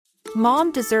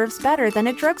Mom deserves better than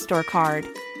a drugstore card.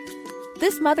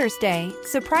 This Mother's Day,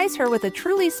 surprise her with a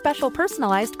truly special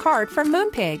personalized card from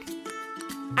Moonpig.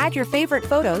 Add your favorite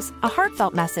photos, a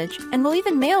heartfelt message, and we'll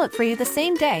even mail it for you the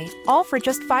same day, all for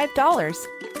just $5.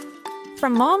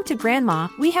 From mom to grandma,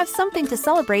 we have something to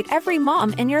celebrate every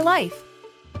mom in your life.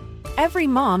 Every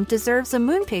mom deserves a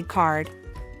Moonpig card.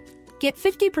 Get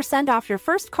 50% off your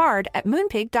first card at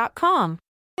moonpig.com.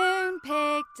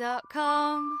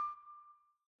 Moonpig.com.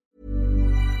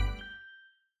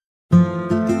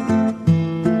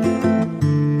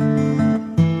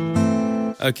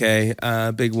 Okay,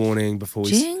 big warning before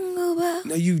we... Jingle bell.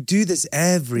 No, you do this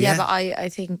every... Yeah, but I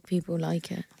think people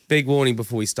like it. Big warning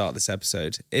before we start this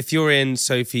episode. If you're in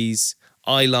Sophie's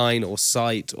eye line or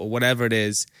sight or whatever it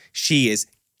is, she is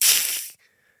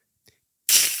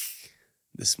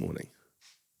this morning.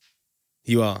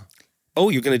 You are. Oh,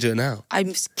 you're going to do it now.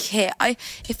 I'm scared.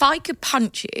 If I could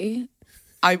punch you,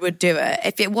 I would do it.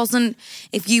 If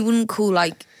you wouldn't call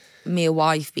like me a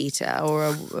wife beater or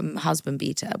a husband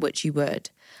beater, which you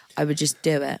would, I would just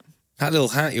do it. That little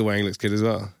hat you're wearing looks good as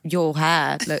well. Your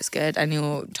hair looks good and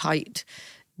your tight,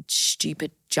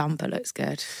 stupid jumper looks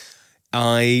good.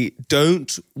 I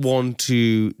don't want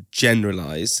to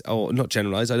generalise, or not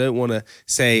generalise, I don't want to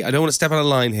step out of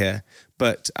line here,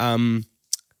 but I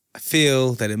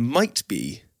feel that it might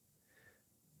be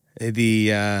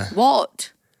the...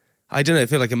 What? I don't know, I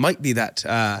feel like it might be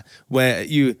that where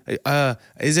you...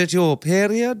 is it your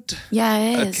period? Yeah,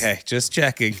 it is. Okay, just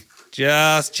checking.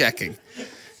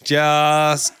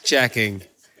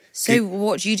 So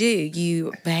what do?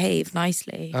 You behave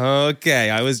nicely. Okay,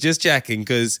 I was just checking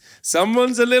because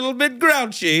someone's a little bit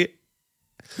grouchy.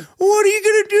 What are you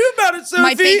going to do about it, Sophie?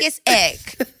 My biggest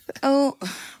ick. Oh,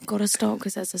 gotta stop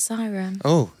because there's a siren.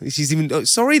 Oh, she's even...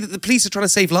 sorry that the police are trying to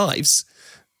save lives.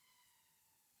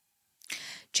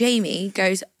 Jamie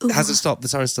goes... It hasn't stopped, the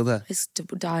siren's still there. It's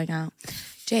dying out.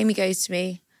 Jamie goes to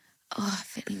me, I'm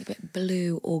feeling a bit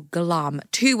blue or glum.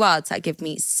 2 words that give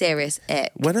me serious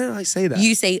ick. When did I say that?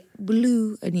 You say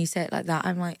blue and you say it like that.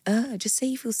 I'm like, just say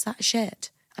you feel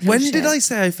shit. When did I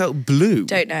say I felt blue?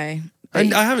 Don't know.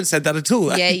 And I haven't said that at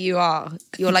all. Yeah, you are.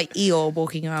 You're like Eeyore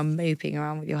walking around, moping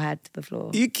around with your head to the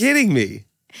floor. Are you kidding me?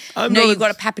 You've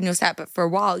got a pep in your step, but for a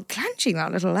while, clenching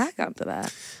that little leg under there.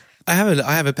 I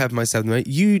have a pep in my step, mate.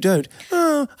 You don't.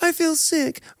 Oh, I feel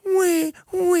sick. Wee.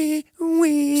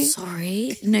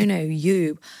 Sorry. No,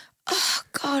 you. Oh,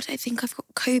 God, I think I've got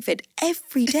COVID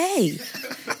every day.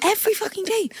 Every fucking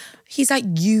day. He's like,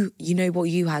 you know what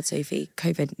you had, Sophie?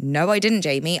 COVID. No, I didn't,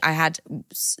 Jamie. I had...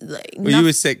 you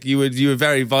were sick. You were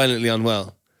very violently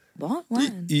unwell. What?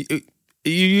 When?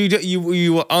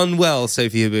 You were unwell,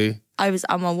 Sophie Abu. I was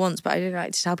unwell once, but I didn't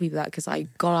like to tell people that because I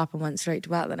got up and went straight to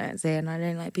work the next day and I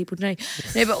don't like people to know.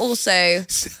 No, but also...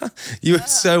 You were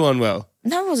so unwell.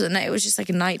 No, it wasn't. No, it was just like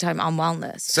a nighttime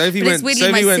unwellness. Sophie went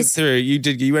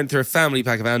through a family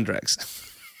pack of Andrex.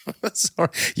 Sorry,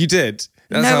 you did.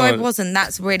 I wasn't.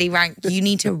 That's really ranked. You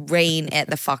need to rein it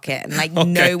the fuck it. And like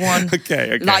no one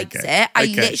likes it. I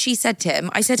literally said to him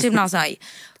last night,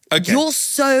 you're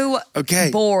so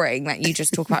boring that you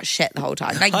just talk about shit the whole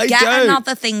time. Like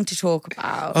another thing to talk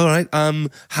about. All right.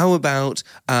 How about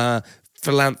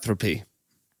philanthropy?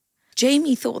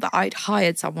 Jamie thought that I'd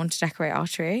hired someone to decorate our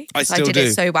tree. I did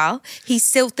it so well. He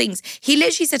still thinks... He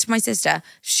literally said to my sister,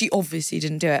 she obviously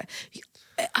didn't do it.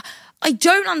 I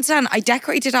don't understand. I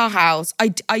decorated our house.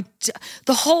 The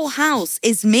whole house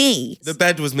is me. The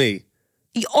bed was me.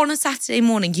 On a Saturday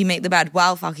morning, you make the bed.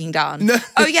 Well fucking done. No.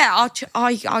 Oh yeah, our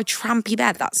trampy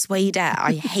bed, that suede.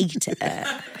 I hate it.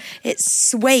 It's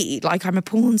suede, like I'm a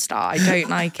porn star. I don't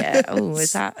like it. Oh,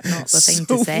 is that not the thing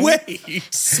to say?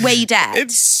 Suede.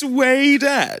 It's suede.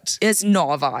 It's not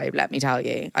a vibe, let me tell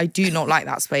you. I do not like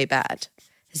that suede bed.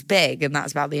 It's big, and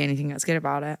that's about the only thing that's good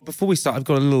about it. Before we start, I've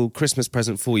got a little Christmas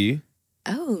present for you.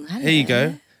 Oh, hello. Here you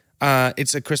go.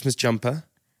 It's a Christmas jumper.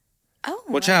 Oh.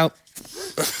 Watch out.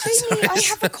 Jamie, I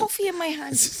have a coffee in my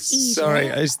hand.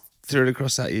 Sorry, I just threw it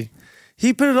across at you.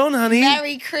 He put it on, honey.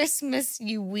 Merry Christmas,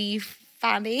 you wee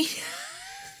fanny.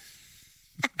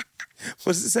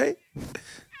 What does it say?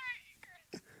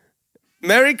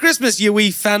 Merry Christmas, you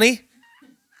wee fanny.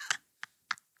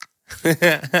 Go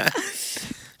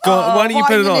on, why don't you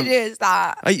put it on? What is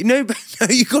that? No,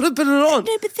 you got to put it on.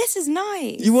 No, but this is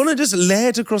nice. You want to just layer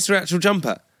it across your actual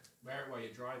jumper.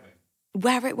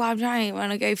 Wear it while I'm driving.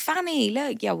 When I go, Fanny,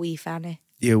 look, you wee fanny.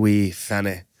 You wee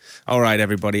fanny. All right,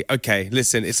 everybody. Okay,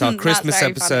 listen, it's our Christmas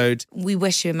episode. Funny. We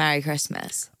wish you a Merry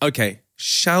Christmas. Okay,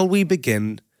 shall we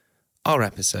begin our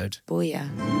episode? Booyah.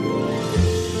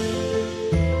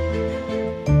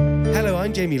 Hello,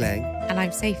 I'm Jamie Lang. And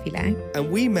I'm Sophie Lowe.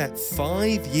 And we met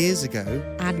 5 years ago.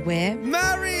 And we're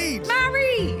married!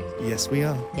 Married! Yes, we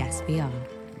are. Yes, we are.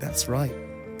 That's right.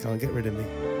 Can't get rid of me.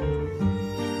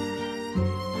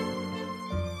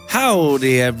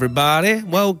 Howdy, everybody.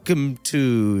 Welcome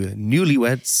to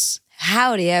NewlyWeds.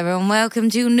 Howdy, everyone. Welcome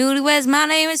to NewlyWeds. My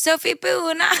name is Sophie Boo,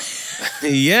 and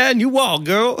Yeah, and you are,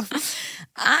 girl.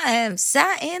 I am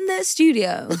sat in the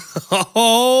studio.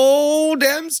 Oh,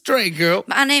 damn straight, girl.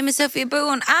 My name is Sophie Boo,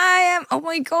 and I am... Oh,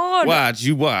 my God. What?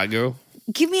 You what, girl?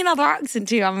 Give me another accent,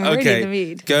 too. I'm really in the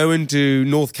mood. Go into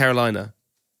North Carolina.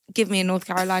 Give me a North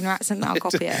Carolina accent, and I'll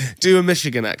copy it. Do a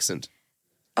Michigan accent.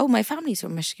 Oh, my family's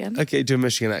from Michigan. Okay, do a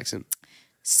Michigan accent.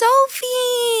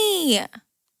 Sophie!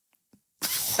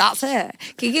 That's it.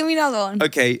 Can you give me another one?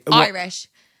 Okay. Irish.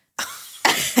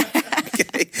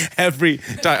 Okay, every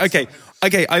time.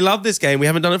 Okay, I love this game. We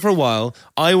haven't done it for a while.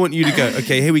 I want you to go.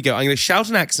 Okay, here we go. I'm going to shout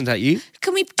an accent at you.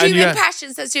 Can we do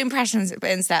impressions? Let's do impressions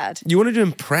instead. You want to do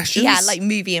impressions? Yeah, like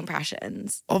movie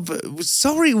impressions.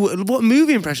 Sorry, what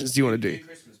movie impressions do you want to do?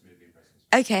 Christmas movie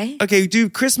impressions. Okay. Okay, do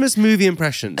Christmas movie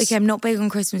impressions. Okay, I'm not big on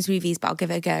Christmas movies, but I'll give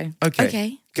it a go.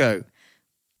 Okay. Go.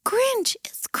 Grinch,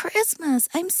 it's Christmas.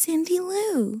 I'm Cindy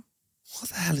Lou. What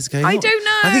the hell is going on? I don't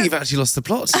know. I think you've actually lost the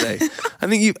plot today. I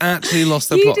think you've actually lost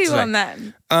the plot today. You do one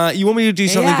then. You want me to do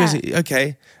something? Yeah.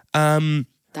 Okay. That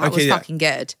was fucking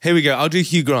good. Here we go. I'll do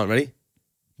Hugh Grant. Ready?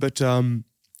 But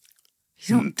he's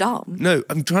not dumb. No,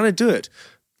 I'm trying to do it.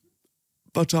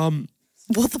 But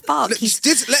what the fuck? Let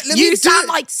you me sound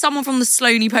like someone from the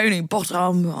Sloney Pony. But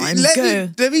I'm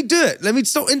good. Let me do it. Let me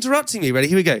stop interrupting me. Ready?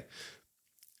 Here we go.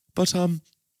 But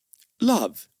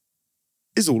love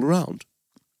is all around.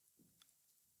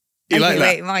 You okay, like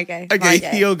that? Wait, my go.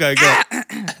 Okay, you'll go. Go.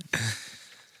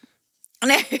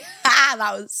 No, that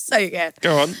was so good.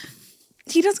 Go on.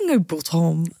 He doesn't go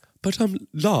bottom. But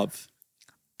love.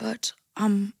 But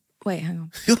wait, hang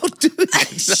on. You're doing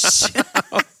it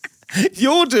now.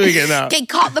 You're doing it now. Okay,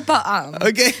 cut the button.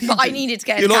 Okay. But I needed to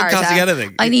get into character. You're not cutting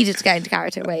anything. I needed to get into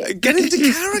character. Wait. Get into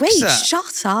character. Wait,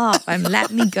 shut up and let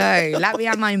me go. Let me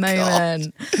have my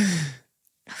moment.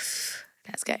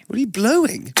 Let's go. What are you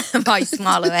blowing? My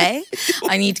smile away.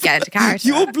 I need to get into character.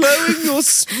 You're blowing your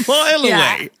smile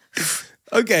Yeah. away.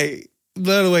 Okay,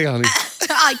 blow it away, honey.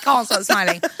 I can't stop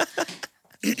smiling.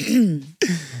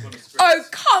 Oh,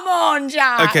 come on,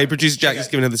 Jack. Okay, producer Jack is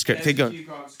giving her the script. Okay, go on.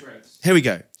 Here we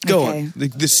go. Go Okay. on.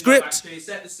 The script.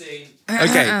 Set the scene.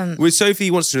 Okay, with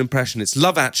Sophie wants to do an impression. It's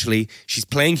Love Actually. She's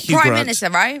playing Hugh Prime Grant. Minister,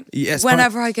 right? Yes.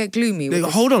 Whenever I get gloomy. No,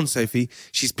 hold on, Sophie.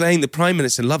 She's playing the Prime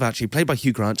Minister in Love Actually, played by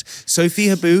Hugh Grant. Sophie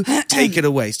Habu, take it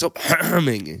away. Stop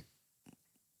humming.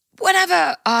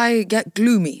 Whenever I get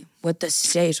gloomy with the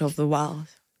state of the world,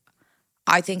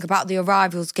 I think about the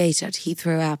arrivals gate at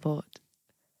Heathrow Airport.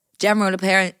 General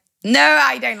appearance. No,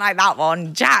 I don't like that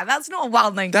one. Jack, that's not a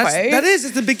well-known quote. That is.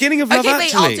 It's the beginning of Love Actually.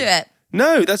 Okay, wait, I'll do it.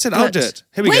 No, that's it. I'll do it.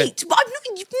 Here we go. Wait,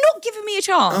 you've not given me a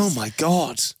chance. Oh my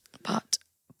God. But,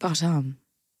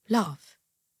 love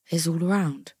is all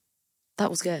around. That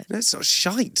was good. That's not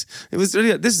shite. It was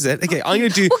really. This is it. Okay, I'm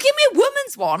going to do. Well, give me a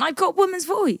woman's one. I've got a woman's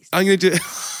voice. I'm going to do.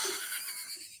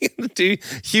 I'm going to do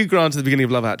Hugh Grant at the beginning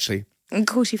of Love Actually. Of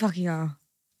course you fucking are.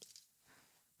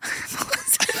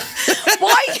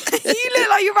 Why? You look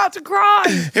like you're about to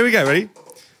cry. Here we go. Ready?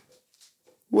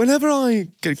 Whenever I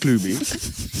get gloomy.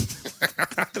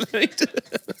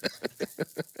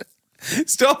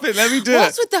 Stop it. Let me do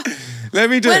What's it. with the... Let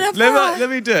me do it. Let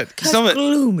me do it. Stop it.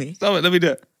 Gloomy. Stop it. Let me do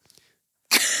it.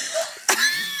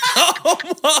 Oh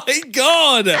my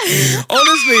God.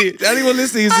 Honestly, anyone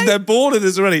listening, they're bored of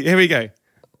this already. Here we go.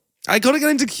 I got to get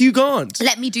into Hugh Grant.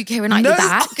 Let me do Keira Knightley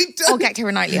back. I don't. Or get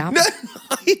Keira Knightley up. No,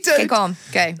 I don't. Okay, go on.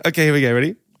 Go. Okay, here we go.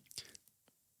 Ready?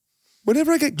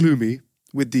 Whenever I get gloomy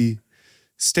with the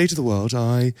state of the world,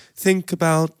 I think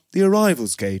about the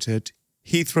arrivals gate at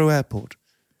Heathrow Airport.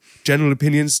 General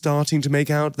opinion starting to make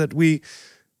out that we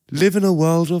live in a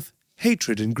world of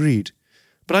hatred and greed.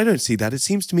 But I don't see that. It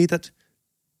seems to me that,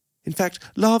 in fact,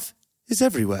 love is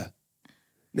everywhere.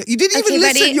 No, you didn't even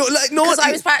listen. Ready? You're like, because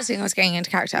I was practicing, I was getting into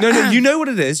character. No, you know what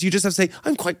it is. You just have to say,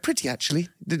 I'm quite pretty, actually.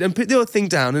 And put your thing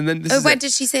down and then when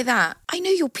did she say that? I know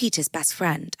you're Peter's best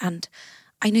friend and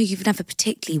I know you've never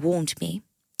particularly warned me.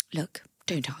 Look,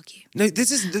 don't argue. No,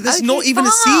 this is not even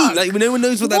a scene. Like, no one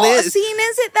knows what that is. What scene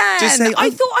is it then? Just say, I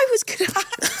thought I was good at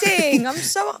acting. I'm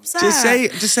so upset.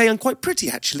 Just say I'm quite pretty,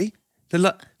 actually.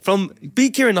 From Be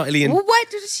Keira Knightley and... Well, why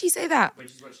did she say that? When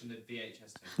she's watching the VHS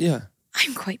tape. Yeah.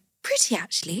 I'm quite pretty,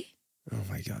 actually. Oh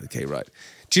my God. Okay, right.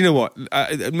 Do you know what?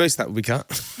 Most of that will be cut.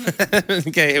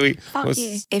 Okay, here we... Fuck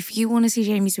you. If you want to see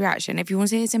Jamie's reaction, if you want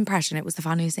to see his impression, it was the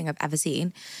funniest thing I've ever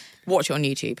seen. Watch it on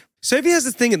YouTube. Sophie has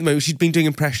this thing at the moment. She's been doing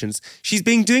impressions. She's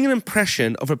been doing an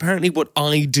impression of apparently what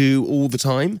I do all the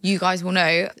time. You guys will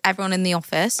know. Everyone in the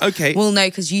office will know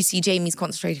because you see Jamie's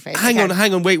concentrated face. Hang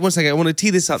on. Wait 1 second. I want to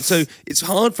tee this up. So it's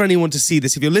hard for anyone to see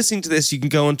this. If you're listening to this, you can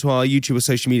go onto our YouTube or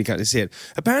social media account to see it.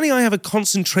 Apparently, I have a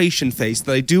concentration face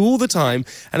that I do all the time.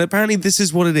 And apparently, this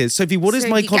is what it is. Sophie, what is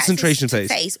my concentration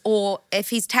face? Or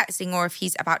if he's texting or if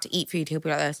he's about to eat food, he'll be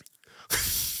like this.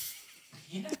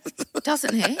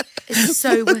 Doesn't he? It's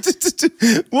so weird.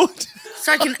 What? It's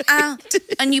like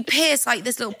and you pierce like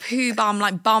this little poo bum,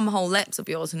 like bumhole lips of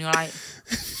yours, and you're like,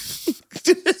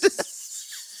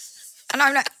 and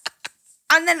I'm like,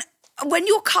 and then when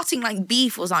you're cutting like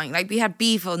beef or something, like we had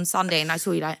beef on Sunday, and I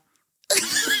saw you like, I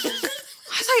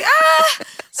was like,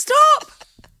 stop.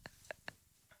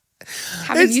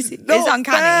 It's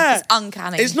uncanny. Fair. It's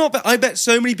uncanny. It's not bad. I bet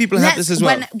so many people have this as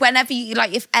well. Whenever you,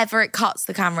 like, if ever it cuts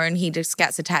the camera and he just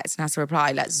gets a text and has to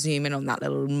reply, let's zoom in on that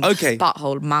little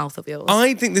butthole mouth of yours.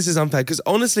 I think this is unfair because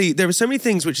honestly, there are so many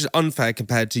things which is unfair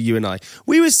compared to you and I.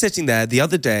 We were sitting there the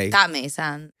other day. That makes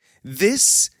sense.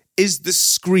 This is the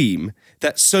scream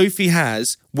that Sophie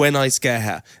has when I scare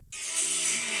her.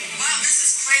 Wow, this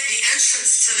is quite the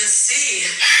entrance to the sea.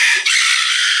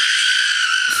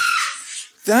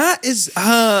 That is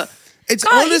her. It's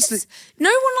Guys, honestly. No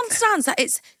one understands that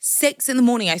it's 6 a.m.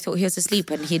 I thought he was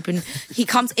asleep and he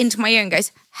comes into my ear and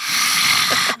goes,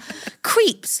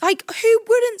 creeps. Like, who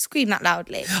wouldn't scream that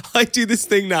loudly? I do this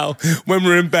thing now when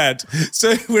we're in bed.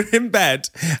 So we're in bed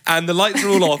and the lights are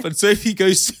all off and Sophie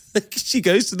she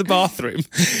goes to the bathroom.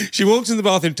 She walks in the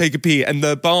bathroom to take a pee and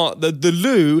the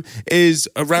loo is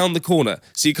around the corner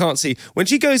so you can't see. When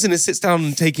she goes in and sits down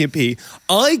and taking a pee,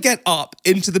 I get up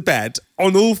into the bed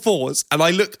on all fours and I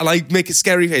look and I make a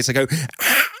scary face. I go,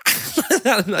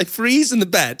 and I freeze in the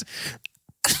bed.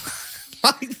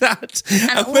 Like that.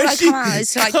 And all I come out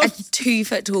is like a 2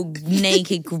 foot tall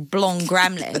naked blonde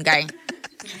gremlin going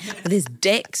with his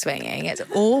dick swinging. It's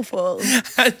awful.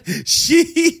 And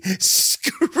she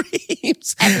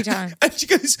screams every time. And she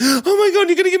goes, "Oh my God,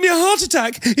 you're going to give me a heart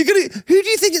attack. Who do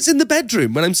you think it's in the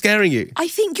bedroom when I'm scaring you?" I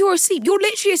think you're asleep. You're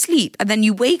literally asleep and then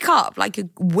you wake up like a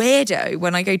weirdo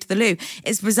when I go to the loo.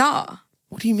 It's bizarre.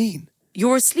 What do you mean?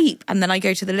 You're asleep and then I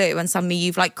go to the loo and suddenly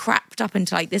you've like crapped up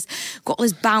into like got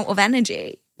this bout of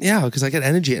energy. Yeah, because I get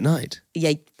energy at night.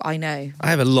 Yeah, I know. I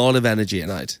have a lot of energy at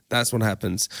night. That's what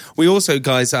happens. We also,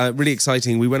 guys, really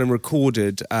exciting. We went and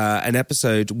recorded an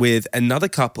episode with another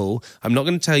couple. I'm not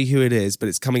going to tell you who it is, but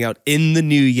it's coming out in the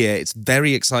new year. It's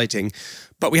very exciting.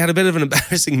 But we had a bit of an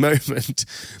embarrassing moment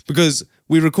because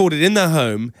we recorded in their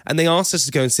home and they asked us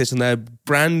to go and sit on their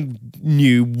brand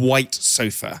new white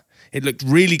sofa. It looked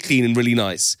really clean and really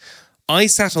nice. I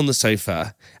sat on the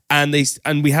sofa and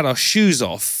we had our shoes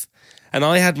off. And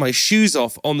I had my shoes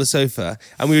off on the sofa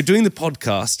and we were doing the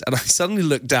podcast and I suddenly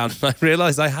looked down and I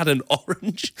realised I had an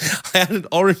orange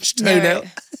toenail.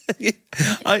 No.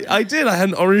 I did. I had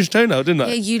an orange toenail, didn't I?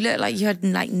 Yeah, you look like you had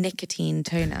like nicotine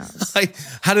toenails. I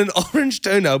had an orange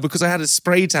toenail because I had a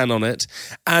spray tan on it.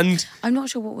 And I'm not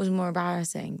sure what was more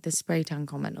embarrassing, the spray tan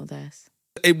comment or this.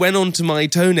 It went onto my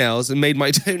toenails and made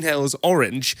my toenails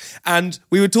orange. And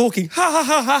we were talking, ha, ha,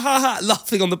 ha, ha, ha, ha,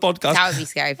 laughing on the podcast. That would be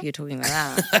scary if you were talking like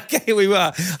that. Okay, we were.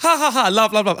 Ha, ha, ha,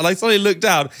 laugh, laugh, laugh. And I suddenly look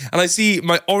down and I see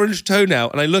my orange toenail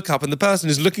and I look up and the person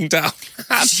is looking down.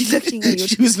 She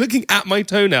was looking at my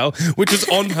toenail, which was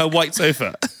on her white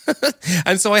sofa.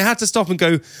 And so I had to stop and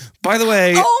go, by the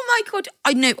way. Oh my God.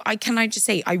 I know. Can I just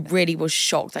say, I really was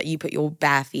shocked that you put your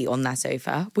bare feet on that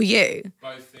sofa. Were you?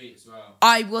 Both feet as well.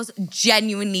 I was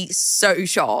genuinely so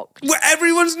shocked. Well,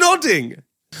 everyone's nodding.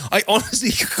 I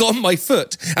honestly got on my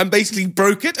foot and basically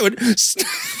broke it. I went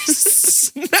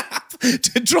snap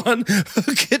to try and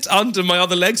hook it under my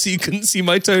other leg so you couldn't see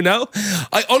my toenail.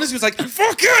 I honestly was like,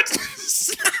 fuck it!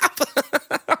 Snap!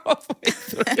 Halfway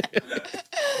through.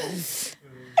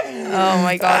 Oh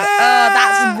my God.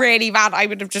 That's really bad. I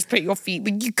would have just put your feet,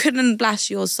 but you couldn't, bless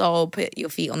your soul, put your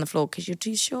feet on the floor because you're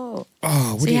too short.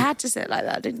 Oh, so you had to sit like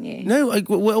that, didn't you? No, I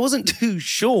wasn't too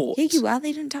short. Yeah, you were.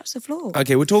 They didn't touch the floor.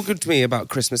 Okay, we're talking to me about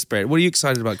Christmas spirit. What are you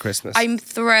excited about Christmas? I'm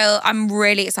thrilled. I'm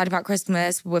really excited about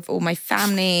Christmas with all my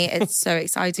family. It's so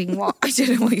exciting. What? I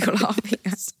don't know what you're laughing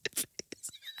at.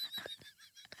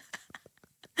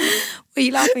 What are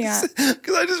you laughing at?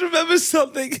 Because I just remember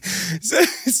something.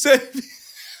 So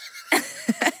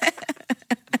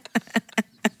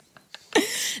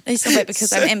No, stop it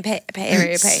because I'm in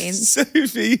period pain.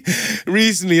 Sophie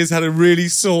recently has had a really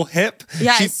sore hip.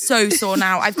 Yeah, it's so sore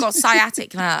now. I've got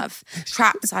sciatic nerve.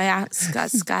 Trapped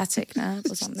sciatic nerve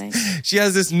or something. She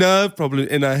has this nerve problem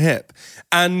in her hip.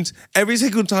 And every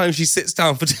single time she sits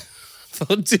down for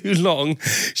for too long,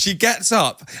 she gets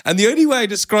up, and the only way I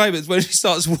describe it is when she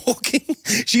starts walking.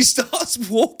 She starts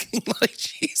walking like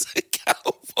she's a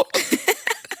cowboy.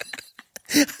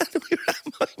 And we were at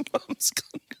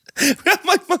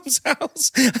my mum's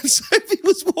house, and Sophie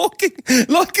was walking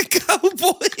like a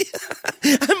cowboy,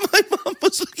 and my mum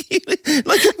was looking at me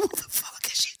like, what the fuck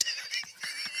is she doing?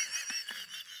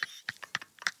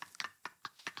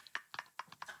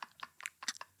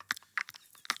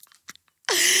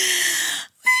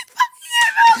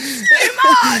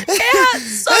 It hurt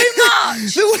so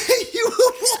much. The way you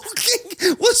were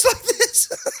walking was like this.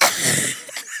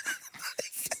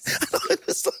 And I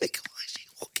was like, why is she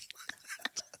walking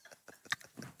like that?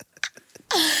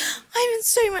 I'm in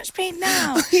so much pain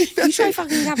now. You try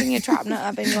fucking having your trap nut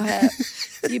up in your hip,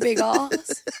 you big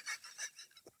ass.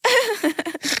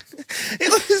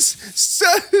 It was so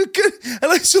good.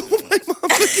 And I saw my mum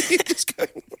looking at you just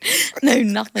going... No,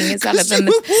 nothing is better than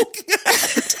you were walking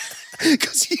ahead.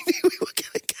 Because you knew we were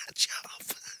going to catch up.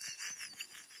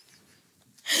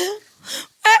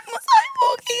 Where was I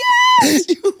walking at?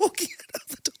 You were walking out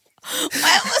the door.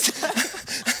 Where was I?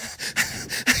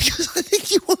 Because I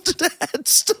think you wanted a head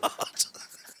start.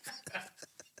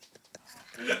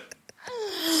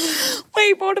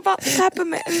 Wait, what about the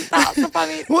peppermint? That's the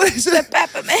funny. What is it? The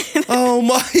peppermint. Oh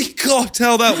my God,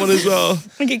 tell that one as well.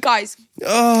 Okay, guys.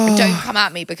 Oh. Don't come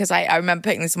at me because I remember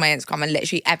putting this on my Instagram and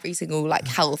literally every single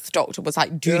health doctor was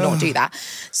like, do not do that.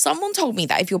 Someone told me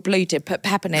that if you're bloated, put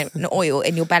peppermint oil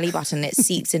in your belly button, it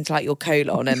seeps into your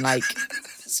colon and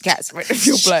gets rid of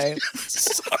your bloat.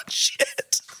 Such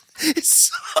shit. It's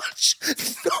such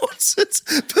nonsense.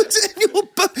 Put it in your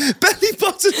belly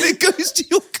button and it goes to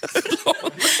your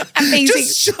colon. Amazing.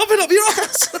 Just shove it up your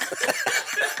ass.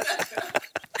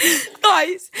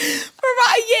 Guys, for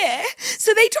about a year.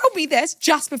 So they told me this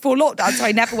just before lockdown, so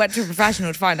I never went to a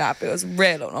professional to find out if it was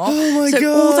real or not. Oh my God.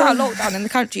 So all throughout lockdown in the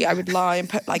country, I would lie and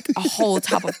put a whole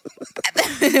tub of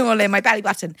oil in my belly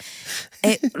button.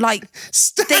 It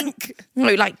stank.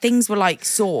 Things were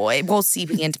sore. It was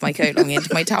seeping into my colon,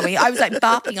 into my tummy. I was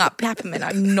burping up peppermint.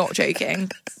 I'm not joking.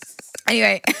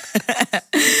 Anyway, I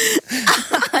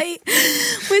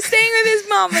was staying with his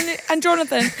mum and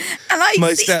Jonathan, and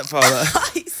my stepfather.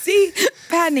 I see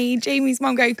Penny, Jamie's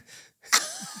mum, go.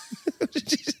 What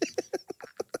did you do?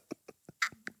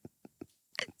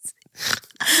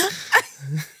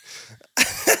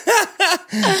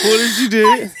 What did you do?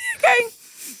 I see her going,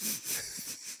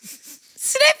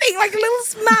 sniffing like a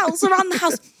little mouse around the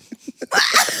house.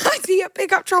 I see her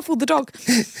pick up Truffle, the dog,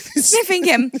 sniffing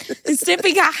him and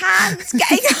sniffing her hands,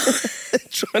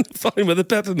 trying to find where the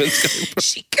peppermint's going from.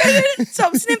 She couldn't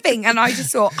stop sniffing, and I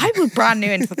just thought, I was brand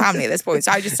new into the family at this point,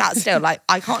 so I just sat still, I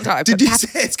can't tell. Did you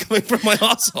say it's coming from my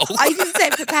arsehole? I didn't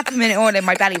say put peppermint oil in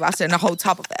my belly button, a whole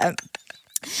tub of it.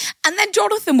 And then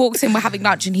Jonathan walks in, we're having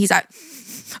lunch, and he's like,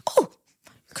 oh,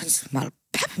 I can smell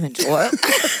peppermint oil.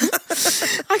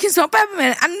 I can smell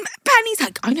peppermint. And Penny's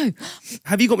like, I know.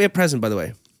 Have you got me a present, by the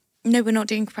way? No, we're not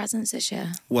doing presents this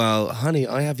year. Well, honey,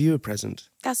 I have you a present.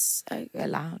 That's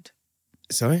allowed.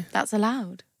 Sorry? That's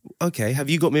allowed. Okay, have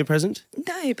you got me a present?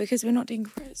 No, because we're not doing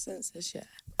presents this year.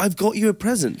 I've got you a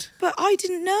present. But I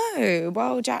didn't know.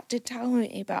 Well, Jack did tell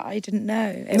me, but I didn't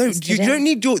know.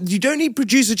 You don't need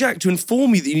producer Jack to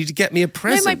inform you that you need to get me a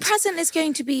present. No, my present is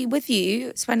going to be with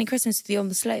you, spending Christmas with you on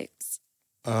the slopes.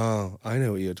 Oh, I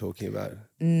know what you're talking about.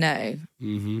 No.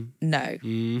 Mm-hmm. No.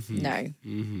 Mm-hmm. No.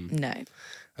 Mm-hmm. No.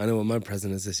 I know what my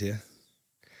present is this year.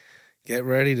 Get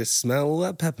ready to smell all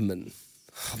that peppermint.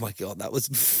 Oh my God, that was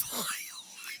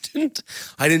vile.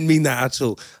 I didn't mean that at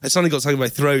all. I suddenly got something in my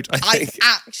throat, I think.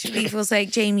 I actually feel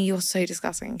like, Jamie, you're so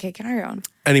disgusting. Okay, carry on.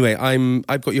 Anyway,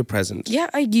 I've got your present.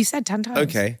 Yeah, you said 10 times.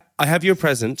 Okay, I have your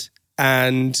present,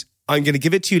 and I'm going to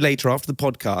give it to you later after the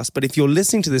podcast, but if you're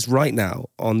listening to this right now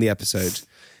on the episode,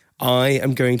 I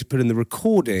am going to put in the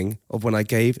recording of when I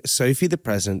gave Sophie the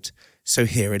present. So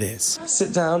here it is.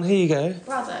 Sit down. Here you go.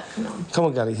 Brother, come on. Come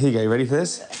on, Gally. Here you go. Ready for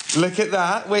this? Look at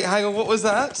that. Wait, hang on. What was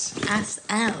that?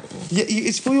 SL. Yeah,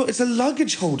 it's a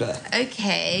luggage holder.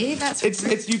 Okay, that's...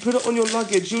 It's you put it on your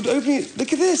luggage. You'd open it.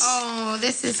 Look at this. Oh,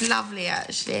 this is lovely,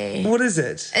 actually. What is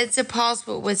it? It's a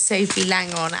passport with Sophie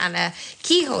Lang on and a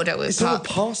key holder with... It's not a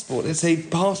passport. It's a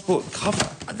passport cover.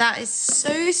 That is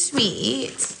so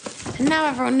sweet. And now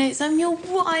everyone knows I'm your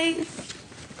wife.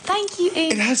 Thank you,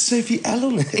 Amy. It has Sophie L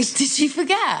on it. Did you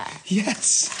forget?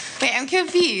 Yes. Wait, I'm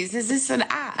confused. Is this an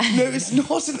ad? No, it's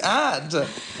not an ad.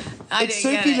 It's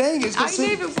Sophie Lang. It's got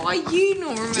know, but why are you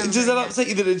not remembering? Does that upset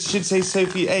you that it should say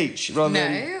Sophie H rather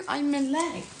than... No, I'm a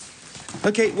leg.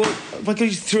 Okay, well, why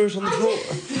can't you throw it on the floor?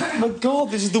 Oh my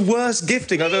God, this is the worst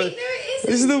gifting I've ever... No, it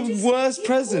isn't. This is the worst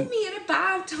present. You called me at a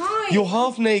bad time. You're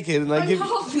half naked and I'm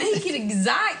half naked,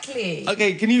 exactly.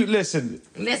 Okay, can you listen?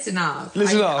 Listen up.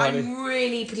 Listen up, honey. I'm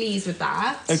really pleased with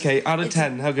that. Okay, out of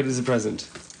 10, how good is the present?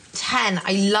 10.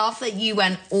 I love that you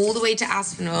went all the way to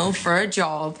Aspinall for a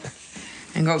job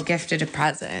and got gifted a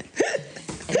present.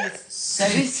 It's so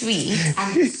sweet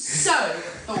and so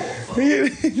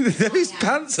thoughtful. Those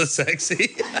pants are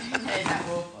sexy. They're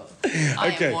awful.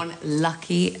 I am one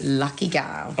lucky, lucky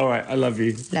gal. All right, I love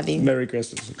you. Love you. Merry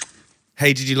Christmas.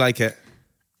 Hey, did you like it?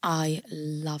 I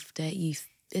loved it.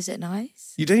 Is it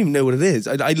nice? You don't even know what it is.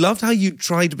 I loved how you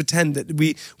tried to pretend that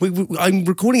I'm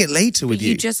recording it later with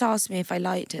you. You just asked me if I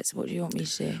liked it, so what do you want me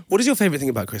to do? What is your favourite thing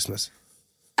about Christmas?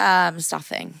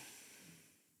 Stuffing.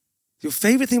 Your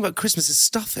favourite thing about Christmas is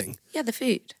stuffing? Yeah, the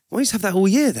food. Why don't you just have that all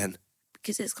year then?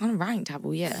 Because it's kind of rank to have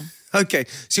all year. Okay,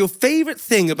 so your favourite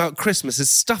thing about Christmas is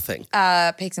stuffing?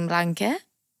 Pigs and blanket.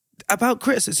 About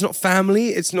Christmas? It's not family?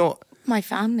 It's not... My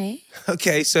family.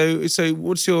 Okay, so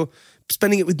what's your...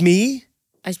 Spending it with me?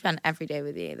 I spend every day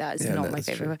with you. That is not my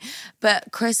favourite.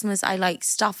 But Christmas, I like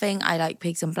stuffing. I like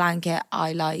pigs and blanket.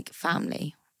 I like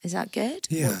family. Is that good?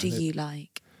 Yeah. What do you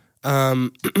like?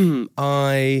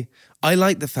 I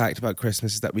like the fact about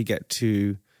Christmas is that we get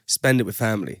to spend it with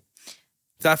family.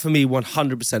 That for me,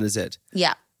 100% is it.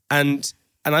 Yeah. And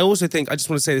I also think, I just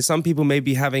want to say that some people may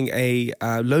be having a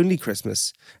lonely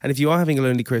Christmas. And if you are having a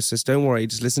lonely Christmas, don't worry,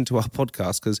 just listen to our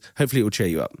podcast because hopefully it will cheer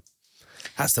you up.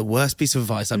 That's the worst piece of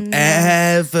advice I've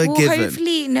ever given.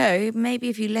 Hopefully, no. Maybe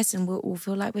if you listen, we'll all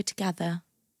feel like we're together.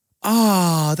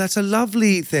 Ah, that's a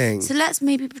lovely thing. So let's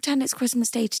maybe pretend it's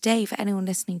Christmas Day today for anyone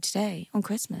listening today on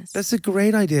Christmas. That's a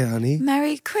great idea, honey.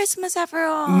 Merry Christmas,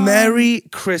 everyone. Merry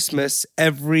Christmas,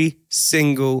 every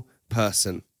single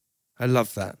person. I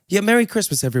love that. Yeah, Merry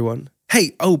Christmas, everyone.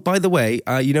 Hey, oh, by the way,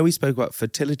 we spoke about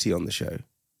fertility on the show.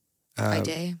 I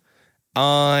do.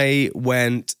 I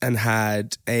went and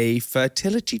had a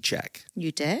fertility check.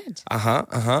 You did?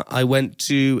 I went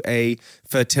to a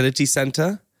fertility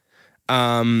centre.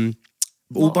 All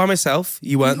by myself.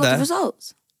 You weren't you got there. The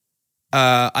results?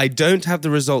 I don't have the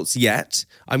results yet.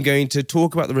 I'm going to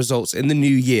talk about the results in the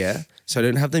new year. So I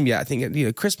don't have them yet. I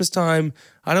think, Christmas time,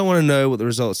 I don't want to know what the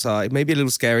results are. It may be a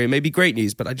little scary. It may be great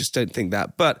news, but I just don't think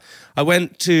that. But I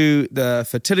went to the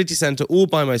fertility centre all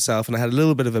by myself and I had a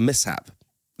little bit of a mishap,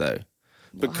 though.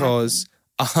 Because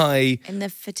In the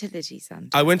fertility centre?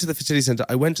 I went to the fertility centre.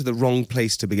 I went to the wrong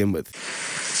place to begin with.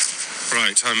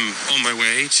 Right, I'm on my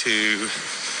way to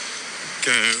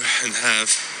go and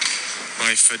have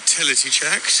my fertility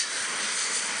checked.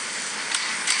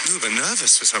 A little bit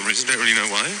nervous for some reason, don't really know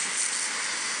why.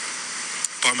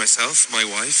 By myself, my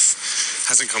wife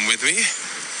hasn't come with me.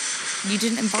 You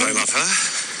didn't invite me? But I love her.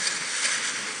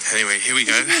 Anyway, here we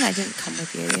go. What do you mean I didn't come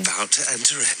with you? About to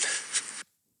enter in.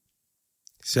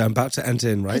 So I'm about to enter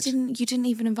in, right? You didn't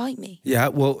even invite me. Yeah,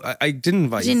 well, I didn't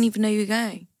invite you. I didn't even know you were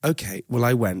going. Okay, well,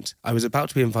 I went. I was about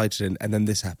to be invited in, and then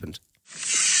this happened.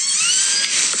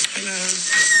 Hello.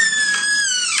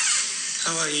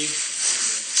 How are you?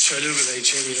 So a little bit late,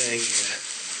 Jamie laying here.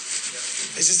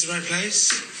 Is this the right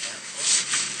place?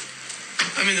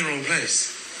 I'm in the wrong place.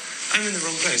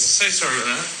 So sorry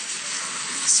about that.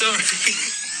 Sorry.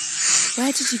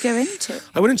 Where did you go into?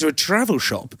 I went into a travel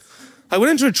shop. Did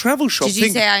you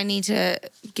say I need to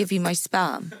give you my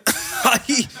sperm?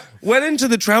 I went into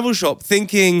the travel shop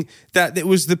thinking that it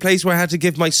was the place where I had to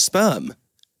give my sperm.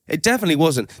 It definitely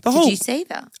wasn't. Did you say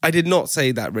that? I did not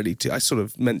say that really. I sort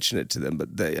of mentioned it to them, but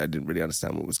I didn't really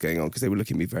understand what was going on because they were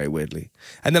looking at me very weirdly.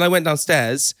 And then I went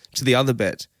downstairs to the other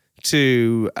bit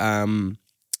to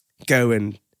go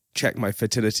and check my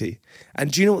fertility.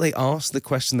 And do you know what they ask? The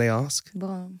question they ask?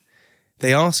 What?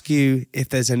 They ask you if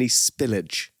there's any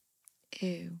spillage.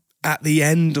 Ew. At the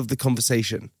end of the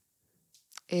conversation.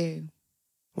 Ew.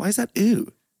 Why is that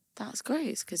ew? That's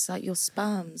gross because your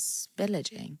sperm's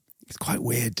spillaging. It's quite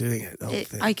weird doing it, the whole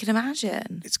thing. I can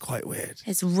imagine. It's quite weird.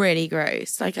 It's really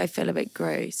gross. I feel a bit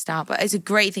grossed out, but it's a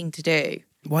great thing to do.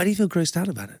 Why do you feel grossed out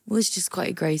about it? Well, it's just quite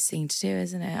a gross thing to do,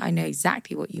 isn't it? I know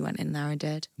exactly what you went in there and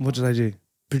did. What did I do?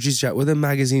 Producer Jack, were there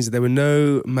magazines? There were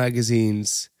no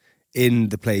magazines in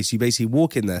the place. You basically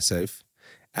walk in there, Soph,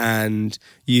 and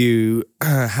you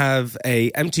have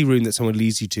a empty room that someone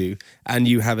leads you to, and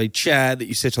you have a chair that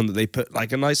you sit on that they put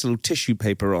like a nice little tissue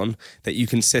paper on that you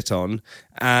can sit on,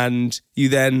 and you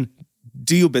then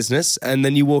do your business, and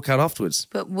then you walk out afterwards.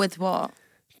 But with what?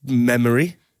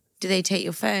 Memory. Do they take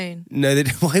your phone? No, they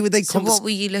don't. Why would they? So what were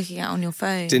you looking at on your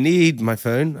phone? Didn't need my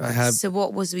phone. I have. So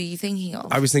what were you thinking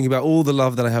of? I was thinking about all the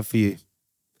love that I have for you.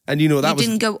 And you know what that was? You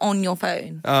didn't go on your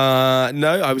phone.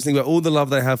 No, I was thinking about all the love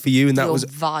that I have for you, and You're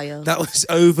vile. That was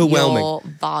overwhelming. You're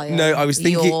vile. No, I was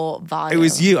thinking. You're vile. It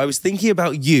was you. I was thinking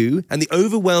about you, and the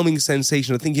overwhelming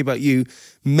sensation of thinking about you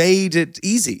made it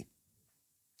easy.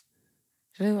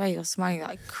 I don't know why you're smiling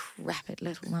that crepid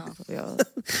little mouth of yours.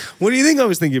 What do you think I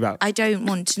was thinking about? I don't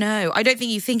want to know. I don't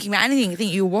think you're thinking about anything. I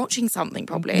think you're watching something,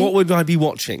 probably. What would I be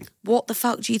watching? What the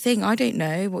fuck do you think? I don't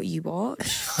know what you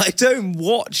watch. I don't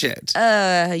watch it.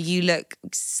 You look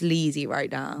sleazy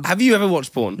right now. Have you ever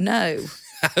watched porn? No.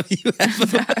 Have you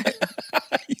ever? No.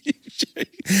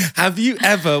 Have you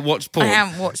ever watched porn? I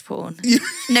haven't watched porn.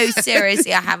 No,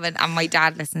 seriously, I haven't. And my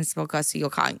dad listens to podcasts, so you're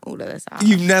cutting all of this out.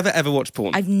 You've never ever watched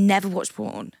porn? I've never watched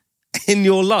porn. In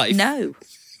your life? No.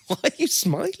 Why are you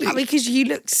smiling? Because you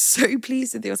look so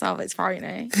pleased with yourself. It's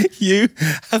frightening. You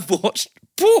have watched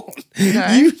porn.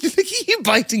 No. Look at you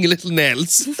biting your little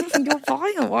nails. You're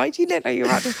vile. Why do you look like you're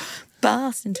about to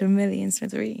burst into a million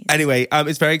smithereens? Anyway,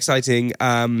 it's very exciting.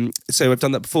 So I've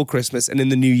done that before Christmas, and in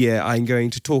the new year, I'm going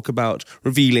to talk about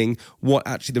revealing what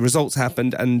actually the results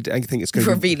happened, and I think it's going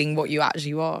to revealing what you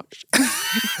actually watched.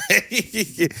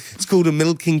 It's called a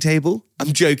milking table.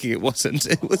 I'm joking. It wasn't.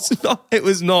 It was not. It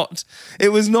was not. It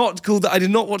was not called that. I did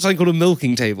not watch something called a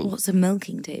milking table. What's a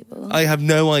milking table? I have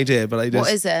no idea, but I just.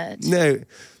 What is it? No.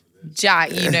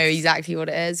 Jack, you know exactly what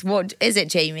it is. What is it,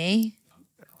 Jamie?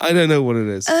 I don't know what it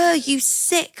is. You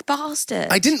sick bastard.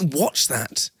 I didn't watch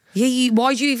that. Yeah,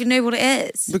 why do you even know what it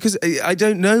is? Because I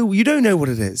don't know. You don't know what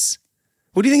it is.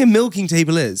 What do you think a milking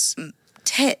table is?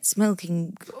 Tits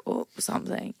milking or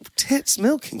something. Tits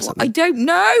milking something? I don't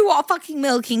know what a fucking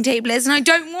milking table is, and I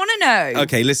don't want to know.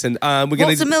 Okay, listen.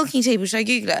 What's a milking table? Should I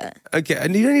Google it? Okay,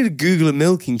 and you don't need to Google a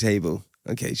milking table.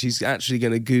 Okay, she's actually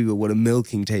going to Google what a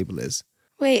milking table is.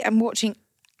 Wait, I'm watching.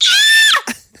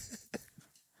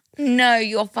 No,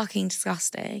 you're fucking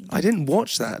disgusting. I didn't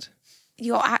watch that.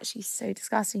 You're actually so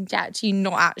disgusting, Jack. Do you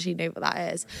not actually know what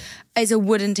that is? It's a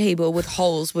wooden table with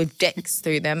holes with dicks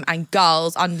through them and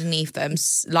girls underneath them,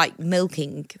 like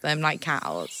milking them like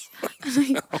cows.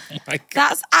 Oh my God.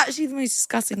 That's actually the most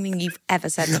disgusting thing you've ever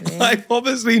said to me. I'm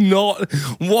obviously not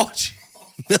watching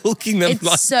milking them it's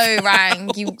like so cows.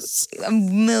 rank.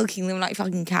 I'm milking them like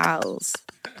fucking cows.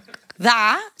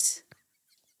 That...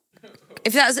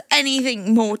 If that's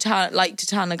anything more to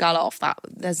turn a girl off,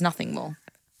 there's nothing more.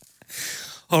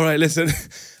 All right, listen.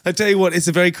 I tell you what, it's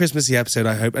a very Christmassy episode,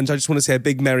 I hope. And I just want to say a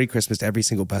big Merry Christmas to every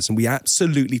single person. We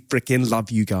absolutely freaking love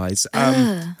you guys.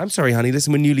 I'm sorry, honey.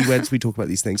 Listen, we're newlyweds. We talk about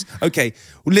these things. Okay,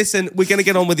 well, listen, we're going to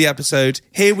get on with the episode.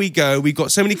 Here we go. We've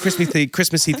got so many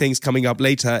Christmassy things coming up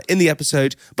later in the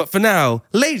episode. But for now,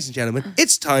 ladies and gentlemen,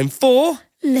 it's time for...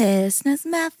 Listeners'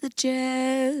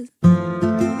 Messages.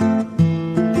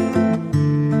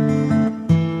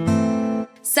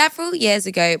 Several years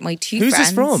ago, my two friends... Who's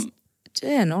this from?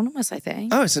 Anonymous, I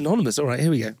think. Oh, it's anonymous. All right,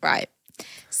 here we go. Right.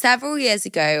 Several years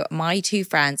ago, my two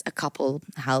friends, a couple,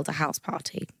 held a house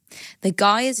party. The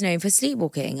guy is known for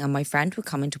sleepwalking, and my friend would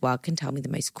come into work and tell me the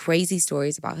most crazy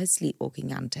stories about his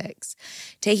sleepwalking antics.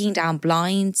 Taking down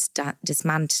blinds,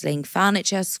 dismantling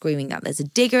furniture, screaming that there's a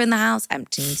digger in the house,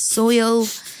 emptying soil.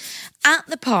 At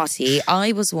the party,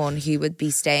 I was one who would be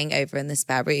staying over in the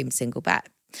spare room, single bed.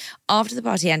 After the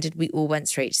party ended, we all went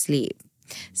straight to sleep.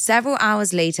 Several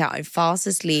hours later, I'm fast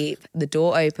asleep, the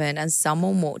door opened, and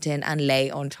someone walked in and lay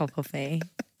on top of me.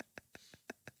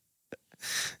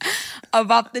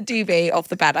 Above the duvet of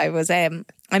the bed I was in.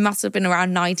 I must have been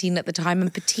around 19 at the time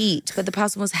and petite, but the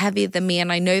person was heavier than me,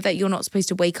 and I know that you're not supposed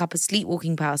to wake up a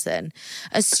sleepwalking person.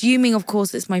 Assuming, of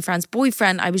course, it's my friend's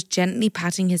boyfriend, I was gently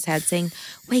patting his head saying,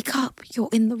 "Wake up, you're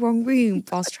in the wrong room,"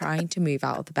 whilst trying to move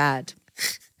out of the bed.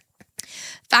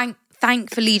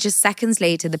 Thankfully, just seconds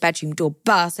later, the bedroom door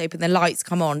bursts open, the lights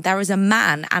come on. There is a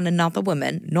man and another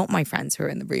woman, not my friends who are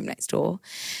in the room next door.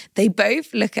 They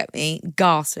both look at me,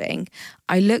 gasping.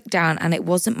 I look down and it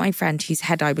wasn't my friend whose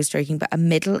head I was stroking, but a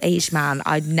middle-aged man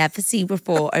I'd never seen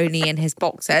before, only in his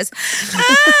boxers.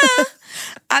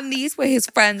 And these were his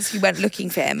friends who went looking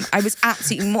for him. I was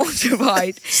absolutely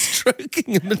mortified.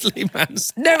 Stroking a middle-aged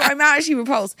man's... No, I'm actually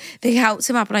repulsed. They helped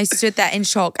him up and I stood there in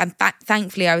shock, and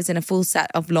thankfully I was in a full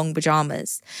set of long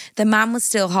pajamas. The man was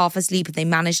still half asleep and they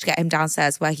managed to get him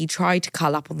downstairs, where he tried to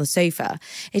curl up on the sofa.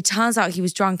 It turns out he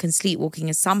was drunk and sleepwalking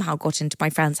and somehow got into my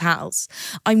friend's house.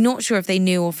 I'm not sure if they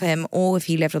knew of him or if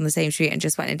he lived on the same street and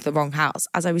just went into the wrong house,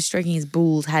 as I was stroking his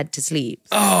bald head to sleep.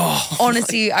 Oh,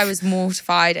 honestly, I was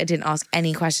mortified. I didn't ask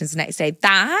any questions the next day.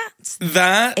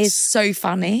 That is so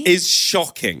funny. Is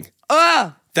shocking.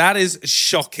 That is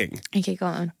shocking. Okay, go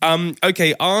on.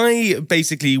 Okay, I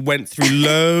basically went through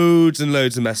loads and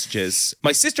loads of messages.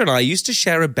 My sister and I used to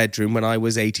share a bedroom when I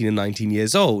was 18 and 19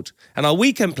 years old, and our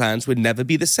weekend plans would never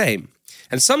be the same.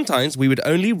 And sometimes we would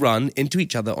only run into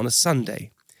each other on a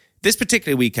Sunday. This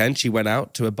particular weekend, she went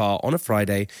out to a bar on a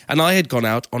Friday, and I had gone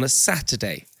out on a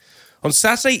Saturday. On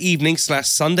Saturday evening /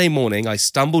 Sunday morning, I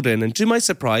stumbled in, and to my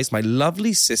surprise, my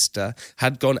lovely sister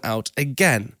had gone out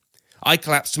again. I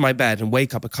collapse to my bed and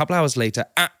wake up a couple hours later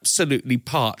absolutely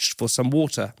parched for some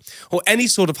water, or any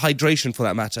sort of hydration for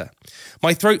that matter.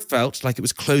 My throat felt like it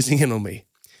was closing in on me.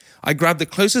 I grabbed the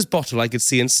closest bottle I could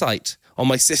see in sight on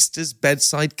my sister's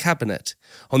bedside cabinet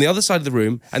on the other side of the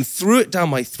room and threw it down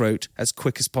my throat as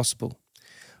quick as possible.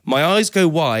 My eyes go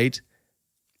wide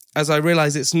as I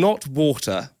realize it's not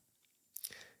water.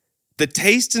 The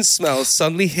taste and smell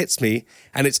suddenly hits me,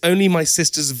 and it's only my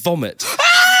sister's vomit.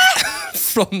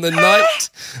 From the night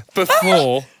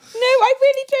before. No, I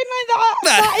really don't like that.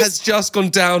 That has just gone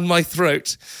down my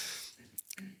throat.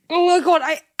 Oh my God,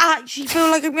 I actually feel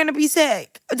like I'm going to be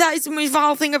sick. That is the most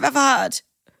vile thing I've ever heard.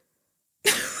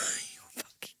 You're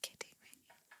fucking kidding me.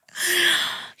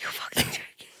 You're fucking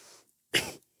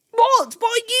joking. What?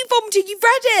 Why are you vomiting? You've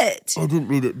read it. I didn't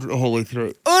read it the whole way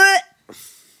through.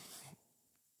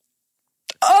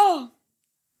 Oh.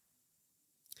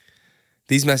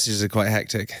 These messages are quite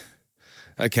hectic.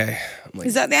 Okay.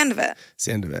 Is that the end of it? It's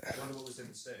the end of it.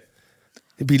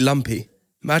 It'd be lumpy.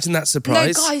 Imagine that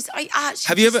surprise. No, guys, I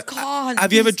actually can't.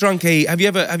 Have you ever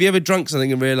drunk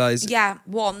something and realised? Yeah,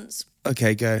 once.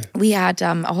 Okay, go. We had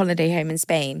a holiday home in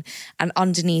Spain, and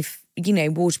underneath,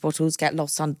 water bottles get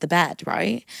lost under the bed,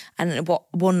 right? And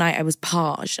one night I was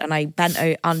parched, and I bent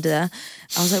under.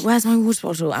 I was like, "Where's my water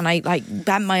bottle?" And I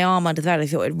bent my arm under the bed. I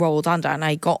thought it rolled under, and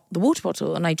I got the water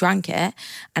bottle and I drank it,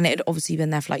 and it had obviously been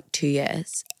there for 2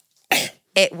 years.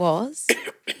 It was.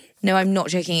 No, I'm not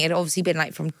joking. It had obviously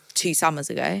been from 2 summers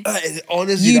ago.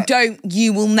 Honestly,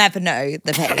 you will never know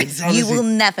the pain. You will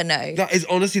never know. That is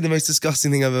honestly the most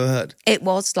disgusting thing I've ever heard. It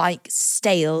was like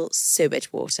stale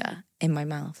sewage water in my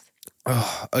mouth.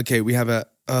 Oh, okay, we have a...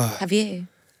 Have you?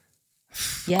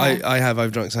 Yeah. I have.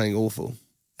 I've drunk something awful.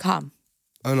 Come.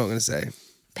 I'm not going to say.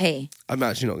 Pee. I'm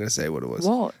actually not going to say what it was.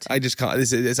 What? I just can't.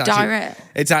 It's actually, diarrhea.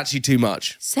 It's actually too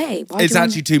much. Say. It's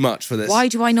actually too much for this. Why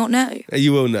do I not know?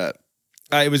 You will know.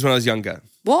 It was when I was younger.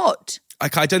 What? I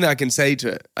don't think I can say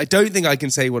to it. I don't think I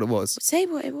can say what it was. Say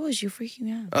what it was. You're freaking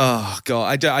me out. Oh,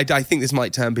 God. I think this